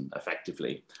person,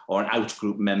 effectively, or an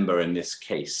out-group member in this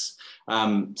case.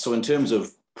 So in terms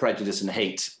of prejudice and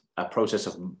hate, a process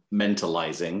of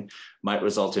mentalizing might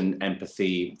result in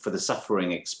empathy for the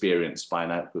suffering experienced by an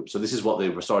outgroup. So this is what the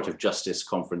restorative justice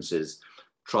conferences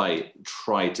try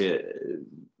to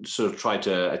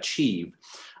achieve.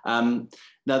 Now,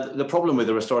 the problem with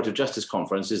the restorative justice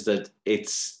conference is that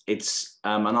it's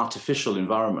an artificial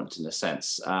environment in a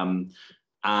sense.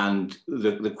 And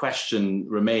the question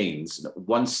remains,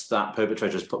 once that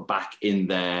perpetrator is put back in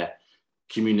their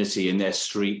community, in their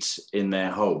street, in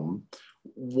their home,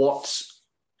 what's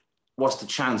the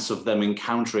chance of them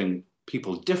encountering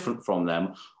people different from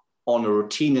them on a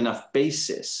routine enough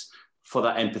basis for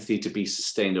that empathy to be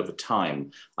sustained over time?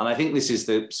 And I think this is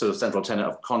the sort of central tenet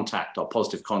of contact, or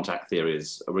positive contact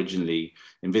theories, originally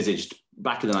envisaged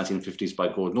back in the 1950s by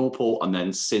Gordon Allport, and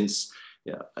then since,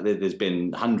 there's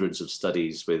been hundreds of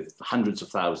studies with hundreds of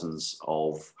thousands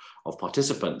of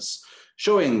participants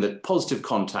showing that positive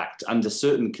contact under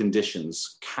certain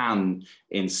conditions can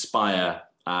inspire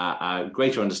a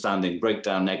greater understanding, break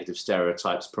down negative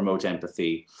stereotypes, promote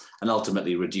empathy, and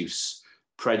ultimately reduce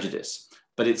prejudice.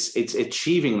 But it's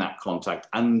achieving that contact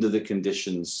under the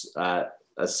conditions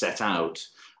as set out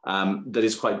that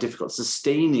is quite difficult.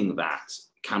 Sustaining that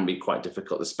can be quite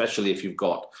difficult, especially if you've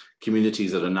got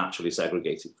communities that are naturally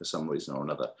segregated for some reason or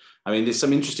another. There's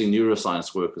some interesting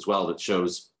neuroscience work as well that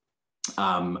shows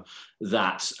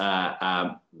that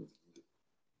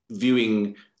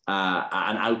viewing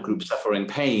an outgroup suffering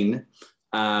pain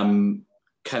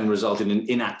can result in an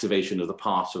inactivation of the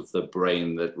part of the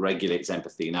brain that regulates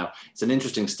empathy. Now, it's an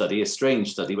interesting study, a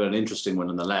strange study, but an interesting one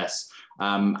nonetheless.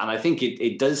 And I think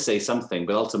it does say something,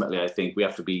 but ultimately I think we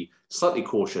have to be slightly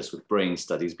cautious with brain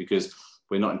studies because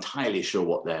we're not entirely sure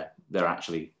what they're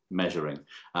actually measuring.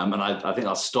 And I think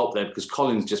I'll stop there because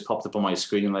Colin's just popped up on my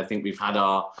screen and I think we've had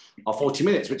our 40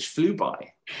 minutes, which flew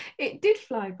by. It did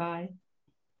fly by.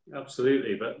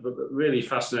 Absolutely, but really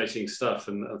fascinating stuff.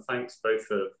 And thanks both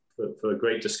for a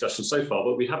great discussion so far,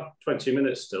 but we have 20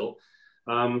 minutes still.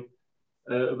 But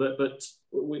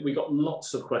we got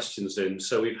lots of questions in,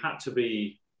 so we've had to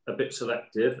be a bit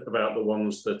selective about the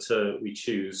ones that we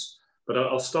choose. But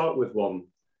I'll start with one,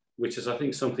 which is I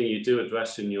think something you do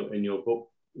address in your book,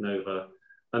 Nova,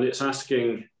 and it's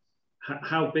asking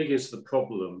how big is the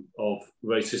problem of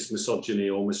racist misogyny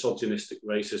or misogynistic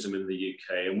racism in the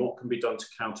UK, and what can be done to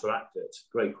counteract it?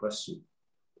 Great question.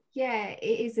 Yeah,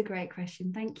 it is a great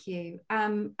question. Thank you.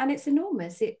 And it's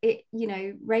enormous.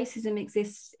 Racism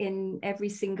exists in every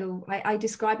single. I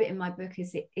describe it in my book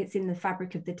as it's in the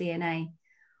fabric of the DNA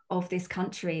of this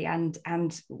country, and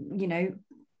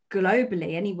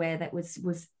globally, anywhere that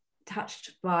was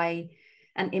touched by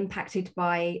and impacted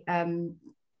by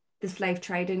the slave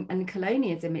trade and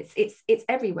colonialism. It's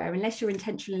everywhere unless you're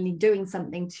intentionally doing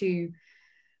something to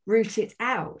root it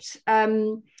out.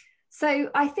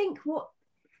 So I think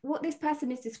what this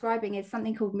person is describing is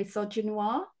something called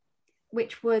misogynoir,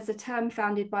 which was a term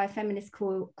founded by a feminist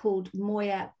called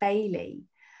Moya Bailey.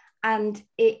 And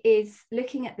it is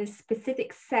looking at this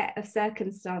specific set of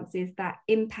circumstances that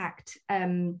impact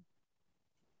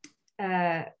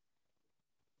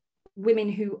women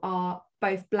who are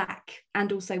both Black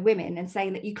and also women, and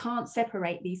saying that you can't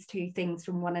separate these two things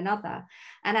from one another.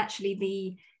 And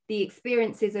actually the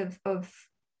experiences of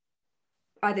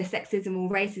either sexism or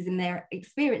racism they're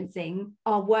experiencing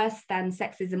are worse than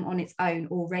sexism on its own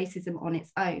or racism on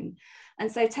its own.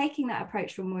 And so taking that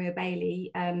approach from Moya Bailey,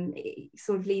 it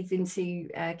sort of leads into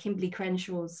Kimberly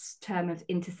Crenshaw's term of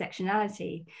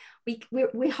intersectionality.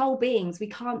 We're whole beings, we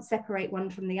can't separate one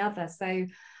from the other. So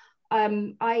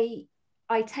I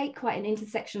take quite an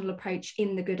intersectional approach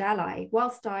in The Good Ally,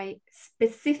 whilst I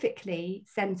specifically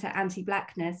centre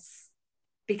anti-Blackness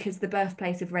because the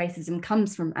birthplace of racism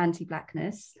comes from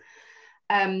anti-Blackness.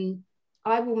 I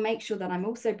will make sure that I'm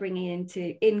also bringing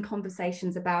in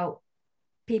conversations about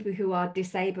people who are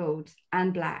disabled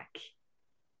and Black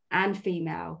and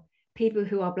female, people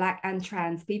who are Black and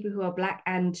trans, people who are Black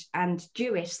and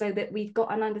Jewish, so that we've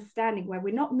got an understanding where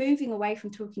we're not moving away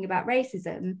from talking about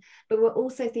racism, but we're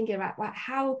also thinking about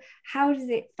how does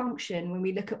it function when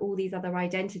we look at all these other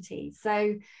identities.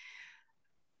 So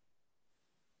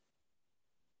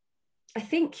I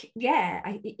think,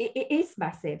 it is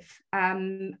massive,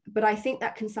 but I think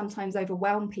that can sometimes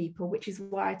overwhelm people, which is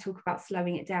why I talk about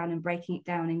slowing it down and breaking it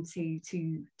down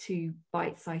into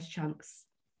bite-sized chunks.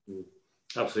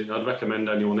 Absolutely. I'd recommend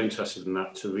anyone interested in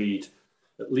that to read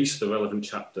at least the relevant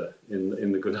chapter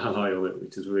in The Good Ally on it,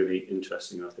 which is really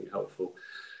interesting, I think helpful.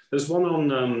 There's one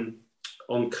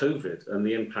on COVID and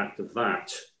the impact of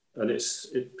that, and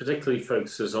it particularly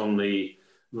focuses on the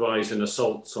rise in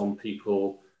assaults on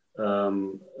people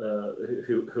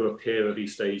who appear of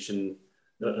East Asian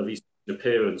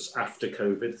appearance after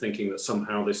COVID, thinking that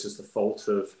somehow this is the fault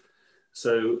of.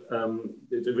 So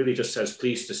it really just says,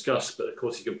 please discuss, but of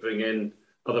course you could bring in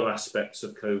other aspects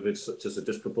of COVID, such as a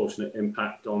disproportionate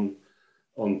impact on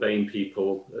BAME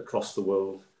people across the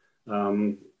world.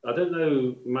 I don't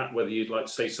know, Matt, whether you'd like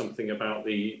to say something about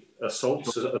the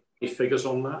assaults. Are there any figures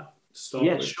on that?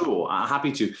 Yeah, sure,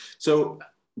 happy to. So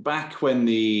back when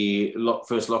the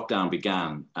first lockdown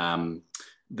began,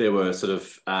 there were sort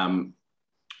of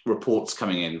reports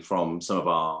coming in from some of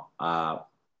our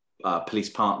police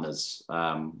partners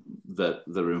that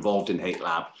are involved in Hate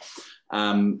Lab,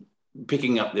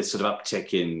 picking up this sort of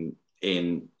uptick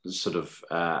in sort of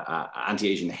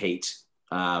anti-Asian hate,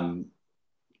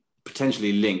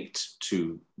 potentially linked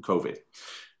to COVID.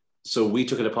 So we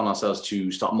took it upon ourselves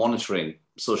to start monitoring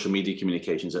social media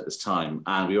communications at this time.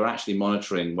 And we were actually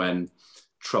monitoring when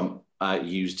Trump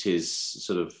used his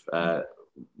sort of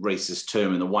racist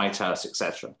term in the White House,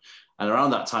 etc. And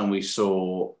around that time, we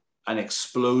saw an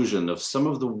explosion of some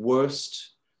of the worst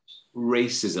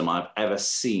racism I've ever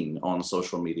seen on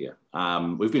social media.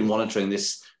 We've been monitoring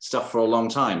this stuff for a long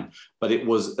time, but it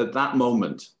was at that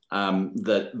moment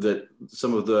that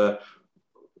some of the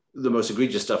most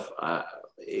egregious stuff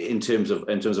in terms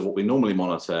of what we normally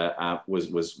monitor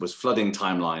was flooding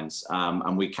timelines,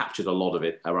 and we captured a lot of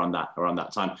it around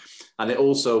that time, and it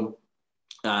also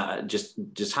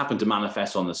just happened to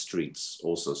manifest on the streets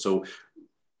also. So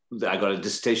I got a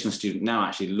dissertation student now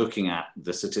actually looking at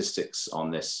the statistics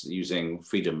on this using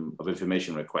freedom of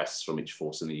information requests from each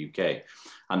force in the UK.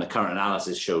 And the current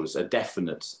analysis shows a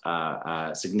definite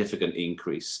significant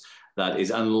increase that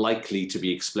is unlikely to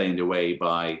be explained away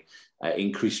by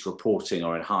increased reporting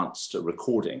or enhanced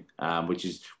recording, which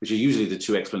are usually the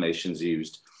two explanations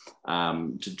used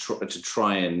to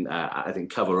try and, I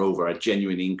think, cover over a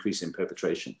genuine increase in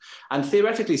perpetration. And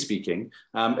theoretically speaking,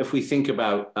 if we think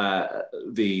about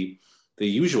the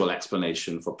usual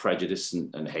explanation for prejudice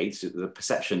and hate, the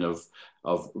perception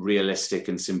of realistic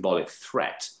and symbolic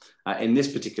threat, in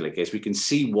this particular case, we can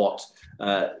see what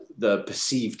the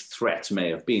perceived threat may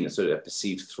have been, so a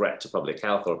perceived threat to public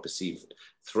health or a perceived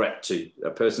threat to a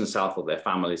person's health or their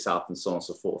family's health, and so on and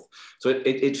so forth. So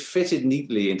it fitted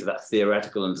neatly into that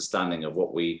theoretical understanding of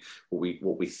what we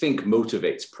think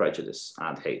motivates prejudice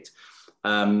and hate.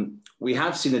 We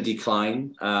have seen a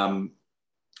decline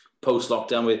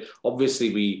post-lockdown.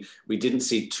 Obviously, we didn't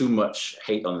see too much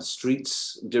hate on the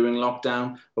streets during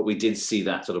lockdown, but we did see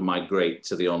that sort of migrate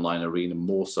to the online arena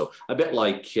more so. A bit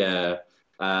like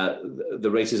the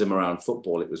racism around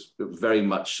football, it was very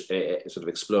much sort of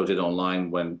exploded online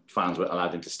when fans were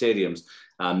allowed into stadiums.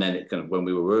 And then when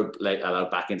we were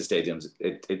allowed back into stadiums,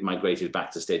 it migrated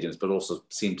back to stadiums, but also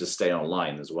seemed to stay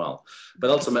online as well.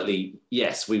 But ultimately,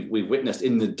 yes, we've witnessed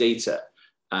in the data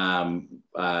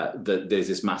that there's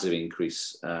this massive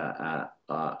increase of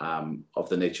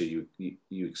the nature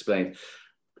you explained.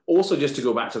 Also, just to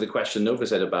go back to the question Nova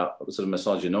said about sort of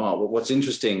misogyny, what's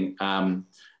interesting,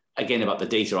 again, about the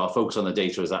data, I'll focus on the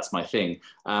data as that's my thing.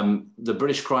 The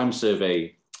British Crime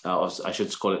Survey, I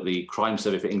should call it the Crime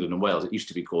Survey for England and Wales, it used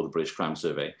to be called the British Crime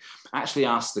Survey, actually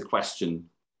asked the question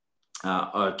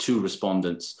to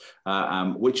respondents,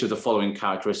 which of the following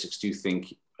characteristics do you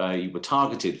think you were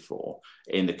targeted for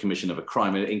in the commission of a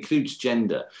crime? And it includes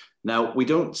gender. Now, we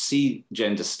don't see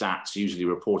gender stats usually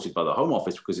reported by the Home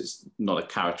Office because it's not a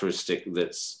characteristic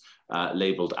that's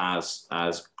labelled as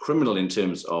criminal in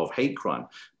terms of hate crime,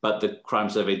 but the crime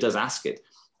survey does ask it.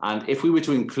 And if we were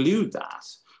to include that,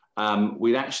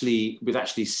 we'd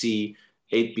actually see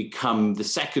it become the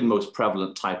second most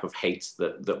prevalent type of hate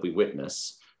that we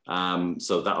witness.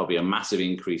 So that will be a massive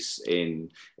increase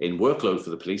in workload for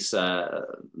the police,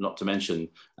 not to mention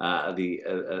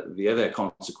the other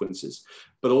consequences.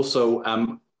 But also,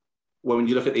 when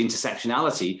you look at the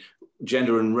intersectionality,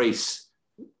 gender and race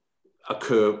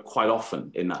occur quite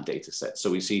often in that data set.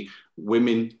 So we see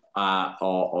women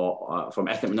or from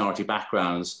ethnic minority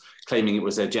backgrounds claiming it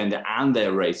was their gender and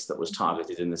their race that was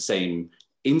targeted in the same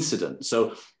incident.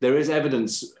 So there is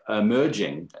evidence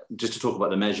emerging, just to talk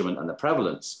about the measurement and the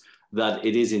prevalence, that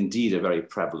it is indeed a very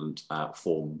prevalent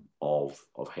form of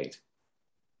hate.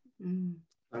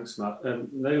 Thanks, Matt.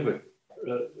 Nova,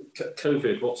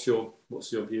 COVID, what's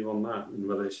your view on that in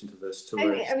relation to this?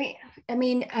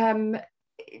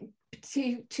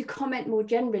 To comment more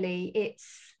generally,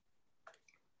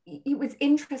 it was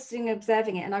interesting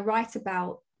observing it, and I write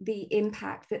about the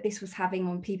impact that this was having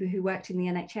on people who worked in the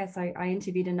NHS. I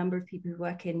interviewed a number of people who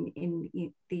work in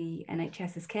the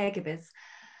NHS as caregivers,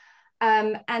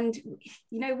 and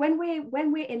you know, when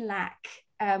we're in lack,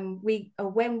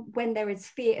 when there is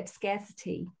fear of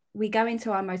scarcity, we go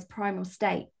into our most primal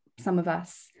state, some of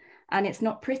us, and it's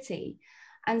not pretty.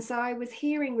 And so I was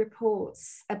hearing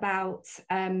reports about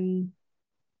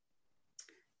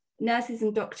nurses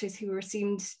and doctors who were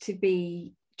assumed to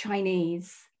be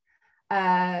Chinese,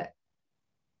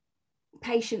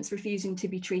 patients refusing to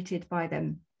be treated by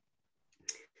them,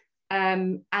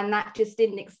 and that just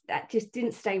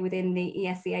didn't stay within the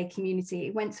ESEA community.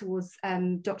 It went towards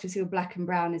doctors who are Black and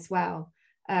brown as well.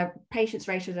 Patients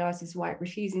racialized as white,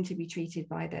 refusing to be treated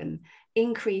by them.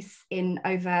 Increase in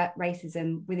overt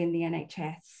racism within the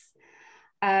NHS.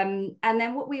 And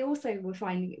then what we also were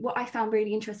finding, what I found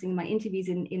really interesting in my interviews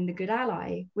in The Good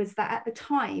Ally, was that at the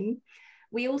time,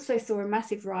 we also saw a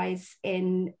massive rise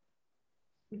in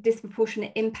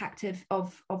disproportionate impact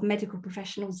of medical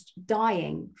professionals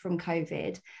dying from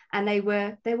COVID. And they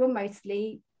were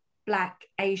mostly Black,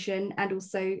 Asian, and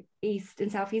also East and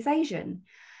Southeast Asian.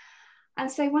 And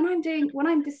so when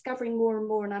I'm discovering more and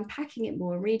more and unpacking it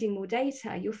more and reading more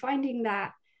data, you're finding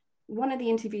that one of the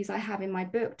interviews I have in my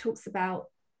book talks about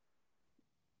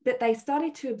that they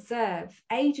started to observe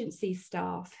agency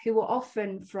staff who were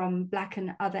often from Black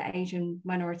and other Asian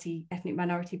ethnic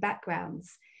minority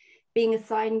backgrounds being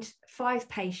assigned 5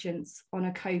 patients on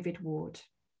a COVID ward.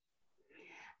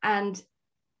 And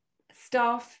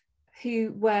staff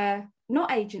who were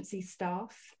not agency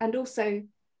staff and also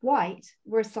white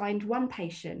were assigned 1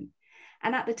 patient.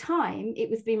 And at the time, it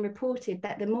was being reported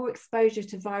that the more exposure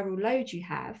to viral load you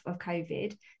have of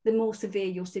COVID, the more severe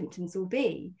your symptoms will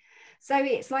be. So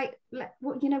it's like,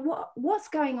 you know, what's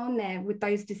going on there with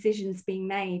those decisions being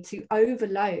made to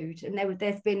overload? And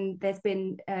there's been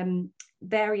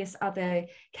various other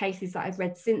cases that I've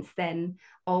read since then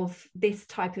of this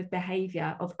type of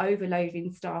behaviour of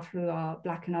overloading staff who are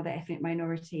Black and other ethnic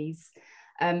minorities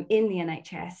in the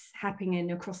NHS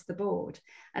happening across the board.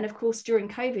 And of course, during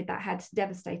COVID, that had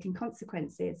devastating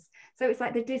consequences. So it's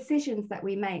like the decisions that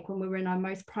we make when we're in our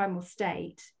most primal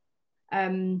state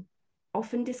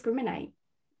often discriminate.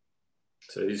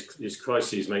 So these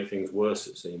crises make things worse,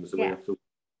 it seems. We have to work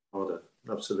harder.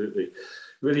 Absolutely.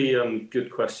 Really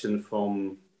good question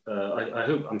from,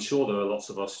 I'm sure there are lots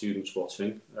of our students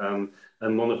watching,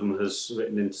 and one of them has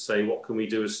written in to say, what can we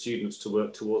do as students to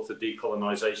work towards the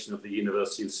decolonisation of the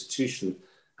university institution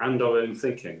and our own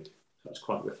thinking? That's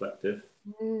quite reflective.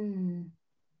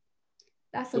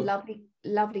 That's a lovely,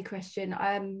 lovely question.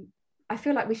 I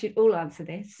feel like we should all answer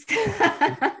this.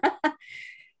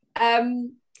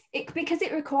 because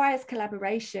it requires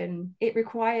collaboration. It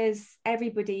requires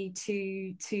everybody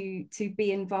to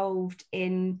be involved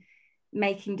in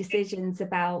making decisions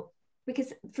about,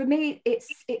 because for me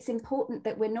it's important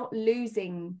that we're not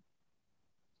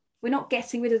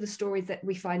getting rid of the stories that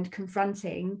we find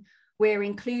confronting. We're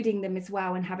including them as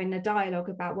well and having a dialogue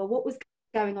about, well, what was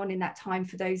going on in that time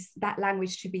for that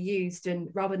language to be used, and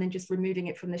rather than just removing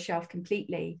it from the shelf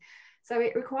completely. So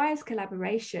it requires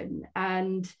collaboration.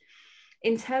 And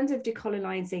in terms of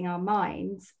decolonizing our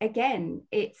minds, again,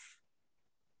 it's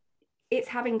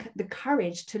having the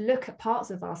courage to look at parts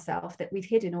of ourselves that we've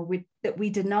hidden or that we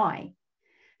deny.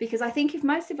 Because I think if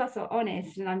most of us are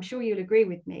honest, and I'm sure you'll agree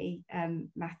with me,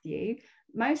 Matthew,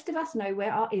 most of us know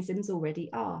where our isms already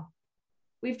are.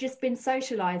 We've just been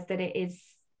socialized that it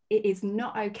is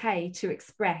not okay to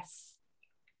express.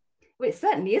 Well, it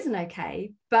certainly isn't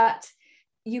okay, but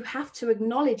you have to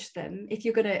acknowledge them if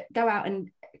you're going to go out and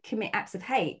commit acts of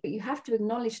hate, but you have to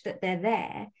acknowledge that they're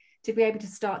there to be able to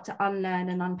start to unlearn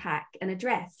and unpack and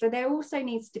address. So there also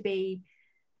needs to be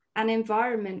an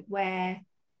environment where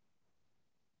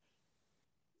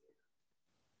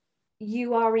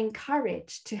you are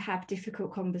encouraged to have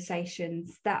difficult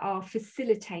conversations that are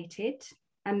facilitated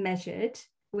and measured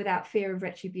without fear of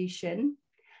retribution.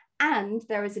 And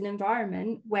there is an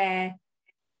environment where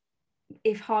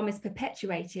if harm is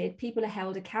perpetuated, people are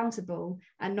held accountable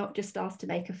and not just asked to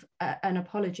make an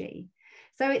apology.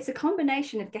 So it's a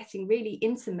combination of getting really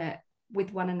intimate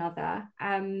with one another,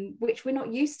 which we're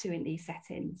not used to in these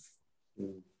settings.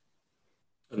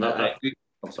 And that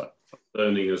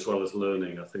learning as well as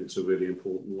learning, I think, is a really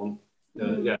important one.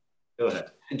 Yeah, go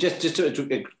ahead. Just to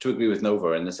agree with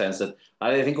Nova in the sense that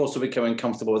I think also becoming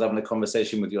comfortable with having a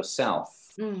conversation with yourself.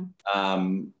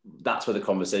 That's where the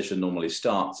conversation normally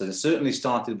starts. And it certainly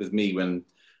started with me when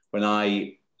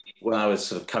I was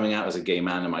sort of coming out as a gay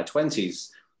man in my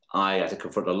 20s. I had to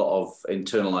confront a lot of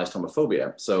internalized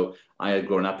homophobia. So I had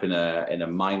grown up in a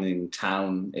mining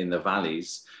town in the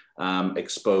valleys,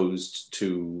 exposed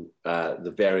to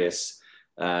the various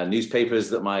newspapers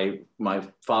that my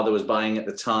father was buying at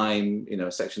the time. You know,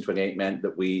 Section 28 meant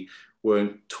that we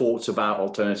weren't taught about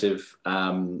alternative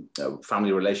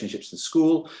family relationships in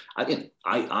school. I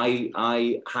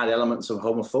had elements of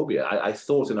homophobia. I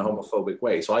thought in a homophobic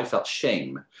way. So I felt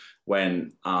shame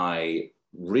when I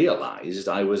realized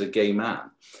I was a gay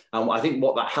man. And I think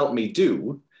what that helped me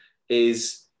do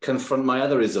is confront my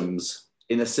other isms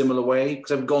in a similar way,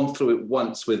 because I've gone through it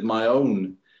once with my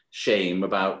own shame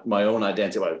about my own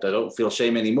identity. I don't feel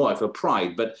shame anymore, I feel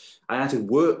pride, but I had to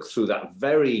work through that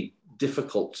very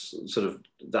difficult sort of,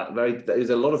 there's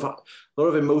a lot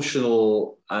of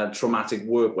emotional traumatic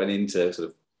work went into sort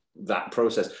of that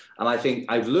process. And I think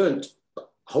I've learned,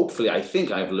 hopefully I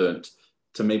think I've learned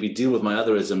to maybe deal with my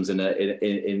otherisms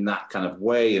in that kind of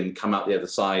way and come out the other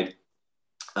side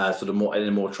sort of more in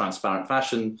a more transparent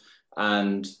fashion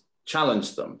and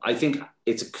challenge them. I think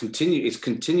it's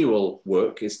continual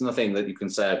work. It's nothing that you can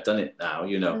say I've done it now.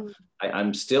 You know,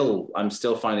 I'm still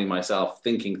finding myself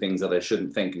thinking things that I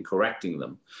shouldn't think and correcting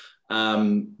them.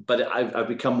 But I've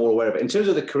become more aware of it. In terms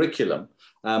of the curriculum,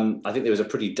 I think there was a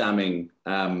pretty damning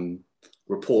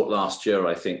report last year,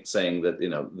 I think, saying that, you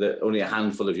know, that only a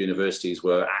handful of universities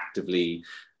were actively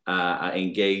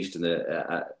engaged in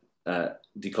the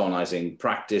decolonizing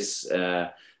practice.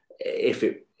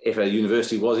 If a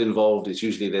university was involved, it's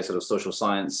usually their sort of social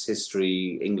science,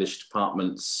 history, English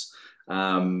departments,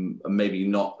 maybe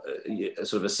not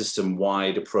sort of a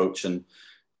system-wide approach. And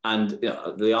you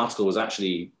know, the article was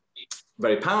actually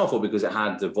very powerful because it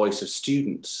had the voice of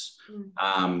students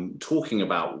talking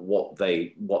about what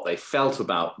they felt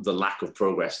about the lack of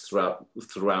progress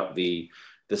throughout the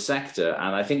sector.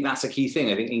 And I think that's a key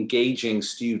thing. I think engaging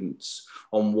students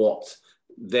on what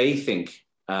they think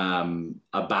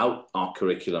about our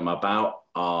curriculum, about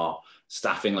our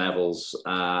staffing levels,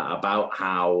 about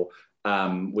how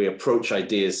we approach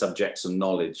ideas, subjects, and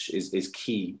knowledge is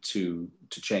key to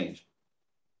change.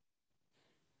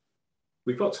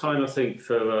 We've got time, I think,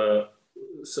 for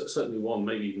certainly one,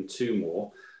 maybe even two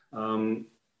more. One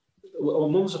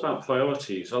was about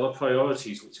priorities. Are there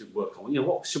priorities which we work on? You know,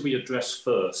 what should we address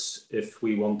first if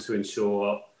we want to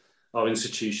ensure our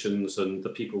institutions and the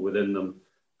people within them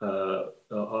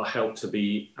are helped to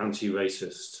be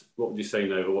anti-racist? What would you say,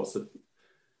 Nova? What's the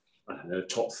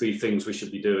top three things we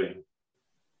should be doing?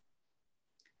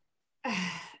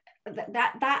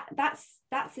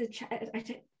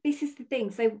 This is the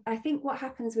thing. So I think what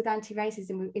happens with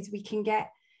anti-racism is we can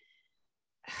get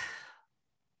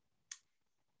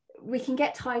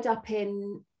tied up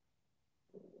in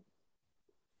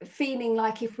feeling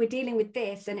like if we're dealing with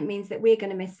this, then it means that we're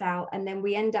going to miss out, and then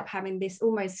we end up having this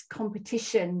almost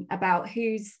competition about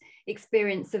whose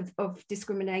experience of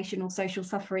discrimination or social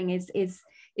suffering is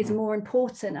more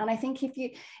important. And I think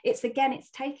it's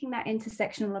taking that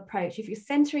intersectional approach. If you're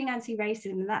centering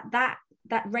anti-racism, that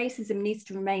racism needs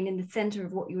to remain in the center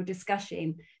of what you're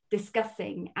discussing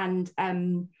and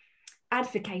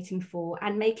advocating for,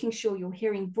 and making sure you're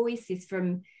hearing voices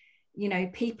from,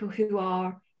 people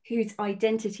whose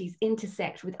identities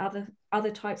intersect with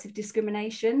other types of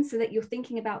discrimination, so that you're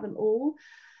thinking about them all.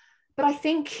 But I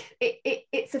think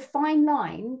it's a fine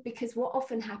line, because what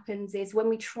often happens is when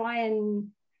we try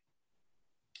and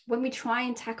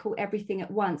tackle everything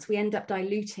at once, we end up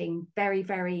diluting very,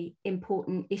 very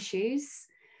important issues.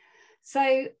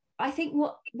 So I think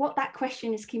what that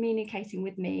question is communicating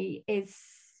with me is,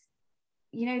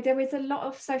 there is a lot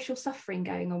of social suffering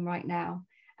going on right now,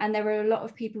 and there are a lot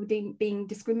of people being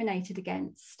discriminated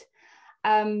against.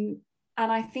 And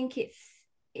I think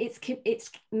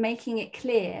it's making it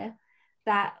clear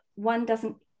that one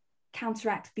doesn't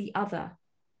counteract the other,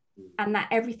 and that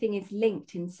everything is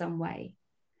linked in some way.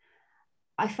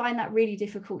 I find that really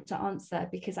difficult to answer,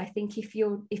 because I think if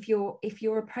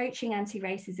you're approaching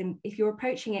anti-racism, if you're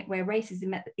approaching it where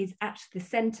racism is at the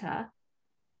center,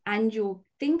 and you're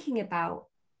thinking about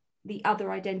the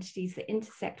other identities that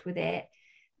intersect with it,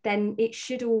 then it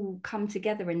should all come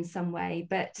together in some way.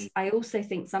 But I also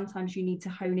think sometimes you need to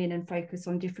hone in and focus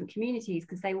on different communities,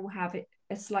 because they all have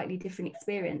a slightly different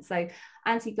experience. So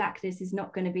anti-Blackness is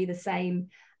not going to be the same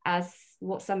as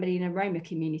what somebody in a Roma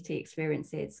community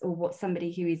experiences, or what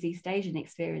somebody who is East Asian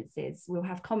experiences. We'll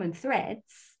have common threads.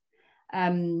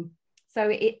 So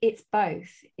it's both.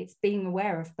 It's being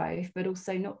aware of both, but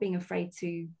also not being afraid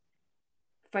to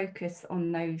focus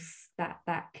on those that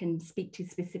can speak to a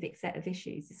specific set of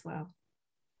issues as well.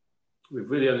 We've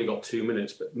really only got 2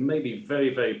 minutes, but maybe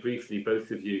very, very briefly,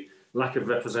 both of you, lack of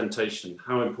representation,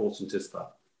 how important is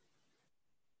that?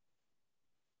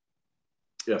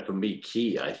 Yeah, for me,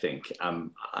 key, I think.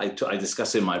 I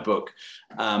discuss in my book,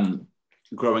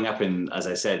 growing up in, as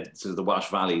I said, sort of the Welsh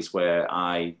Valleys, where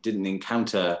I didn't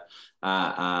encounter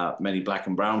many Black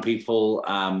and brown people.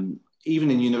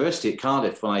 Even in university at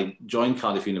Cardiff, when I joined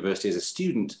Cardiff University as a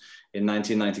student in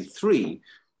 1993,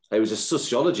 it was a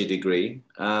sociology degree,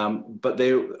 but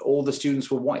all the students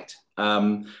were white.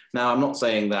 Now, I'm not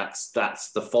saying that's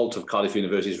the fault of Cardiff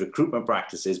University's recruitment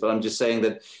practices, but I'm just saying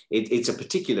that it's a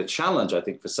particular challenge, I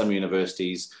think, for some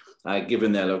universities,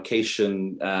 given their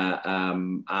location.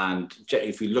 And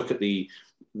if you look at the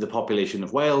population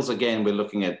of Wales, again, we're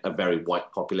looking at a very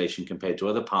white population compared to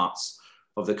other parts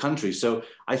of the country. So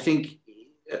I think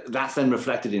that's then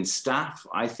reflected in staff.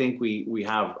 I think we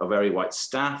have a very white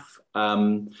staff,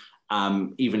 even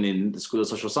in the School of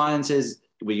Social Sciences,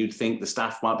 where you'd think the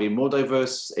staff might be more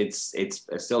diverse. It's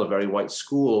still a very white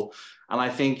school. And I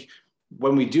think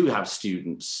when we do have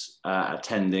students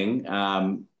attending,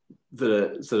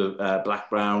 the sort of Black,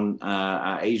 brown,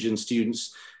 Asian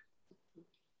students,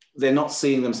 they're not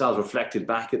seeing themselves reflected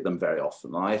back at them very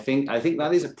often. And I think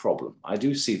that is a problem. I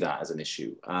do see that as an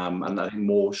issue, and I think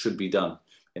more should be done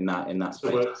in that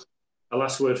space. A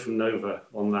last word from Nova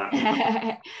on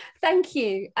that. Thank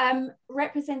you.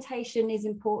 Representation is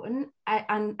important,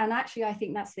 and actually I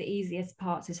think that's the easiest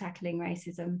part to tackling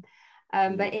racism.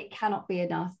 But it cannot be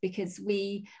enough, because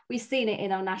we've seen it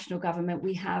in our national government.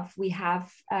 We have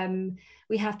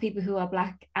people who are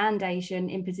Black and Asian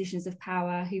in positions of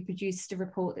power who produced a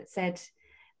report that said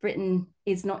Britain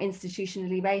is not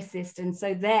institutionally racist, and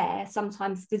so there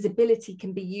sometimes visibility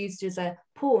can be used as a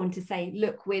pawn to say,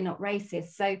 look, we're not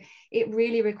racist. So it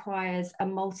really requires a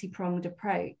multi-pronged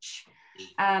approach.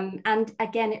 And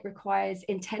again, it requires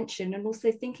intention, and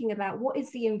also thinking about what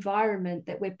is the environment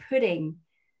that we're putting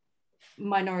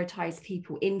minoritized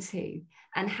people into,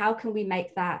 and how can we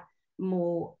make that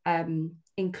more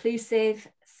inclusive,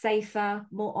 safer,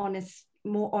 more honest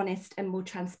and more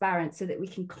transparent, so that we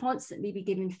can constantly be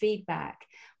giving feedback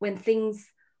when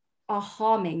things are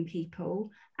harming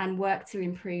people and work to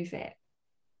improve it.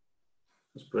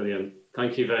 That's brilliant.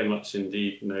 Thank you very much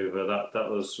indeed, Nova. That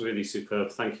was really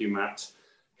superb. Thank you, Matt.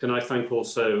 Can I thank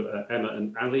also Emma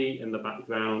and Ali in the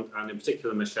background, and in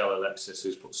particular Michelle Alexis,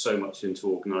 who's put so much into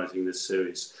organising this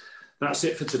series. That's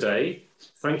it for today.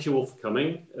 Thank you all for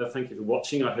coming. Thank you for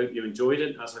watching. I hope you enjoyed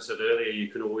it. As I said earlier, you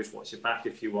can always watch it back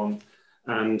if you want.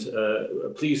 And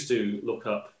please do look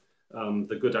up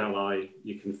The Good Ally.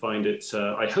 You can find it,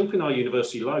 I hope, in our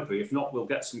university library. If not, we'll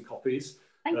get some copies.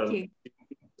 Thank you.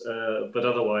 But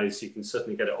otherwise, you can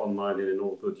certainly get it online in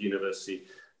all good university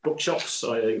bookshops,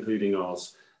 including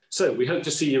ours. So we hope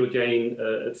to see you again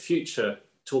at future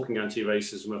Talking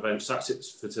Anti-Racism events. That's it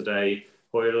for today.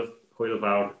 Hwyl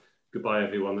fawr. Goodbye,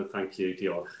 everyone, and thank you.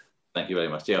 Diolch. Thank you very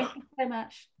much. Diolch. Thank you so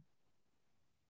much.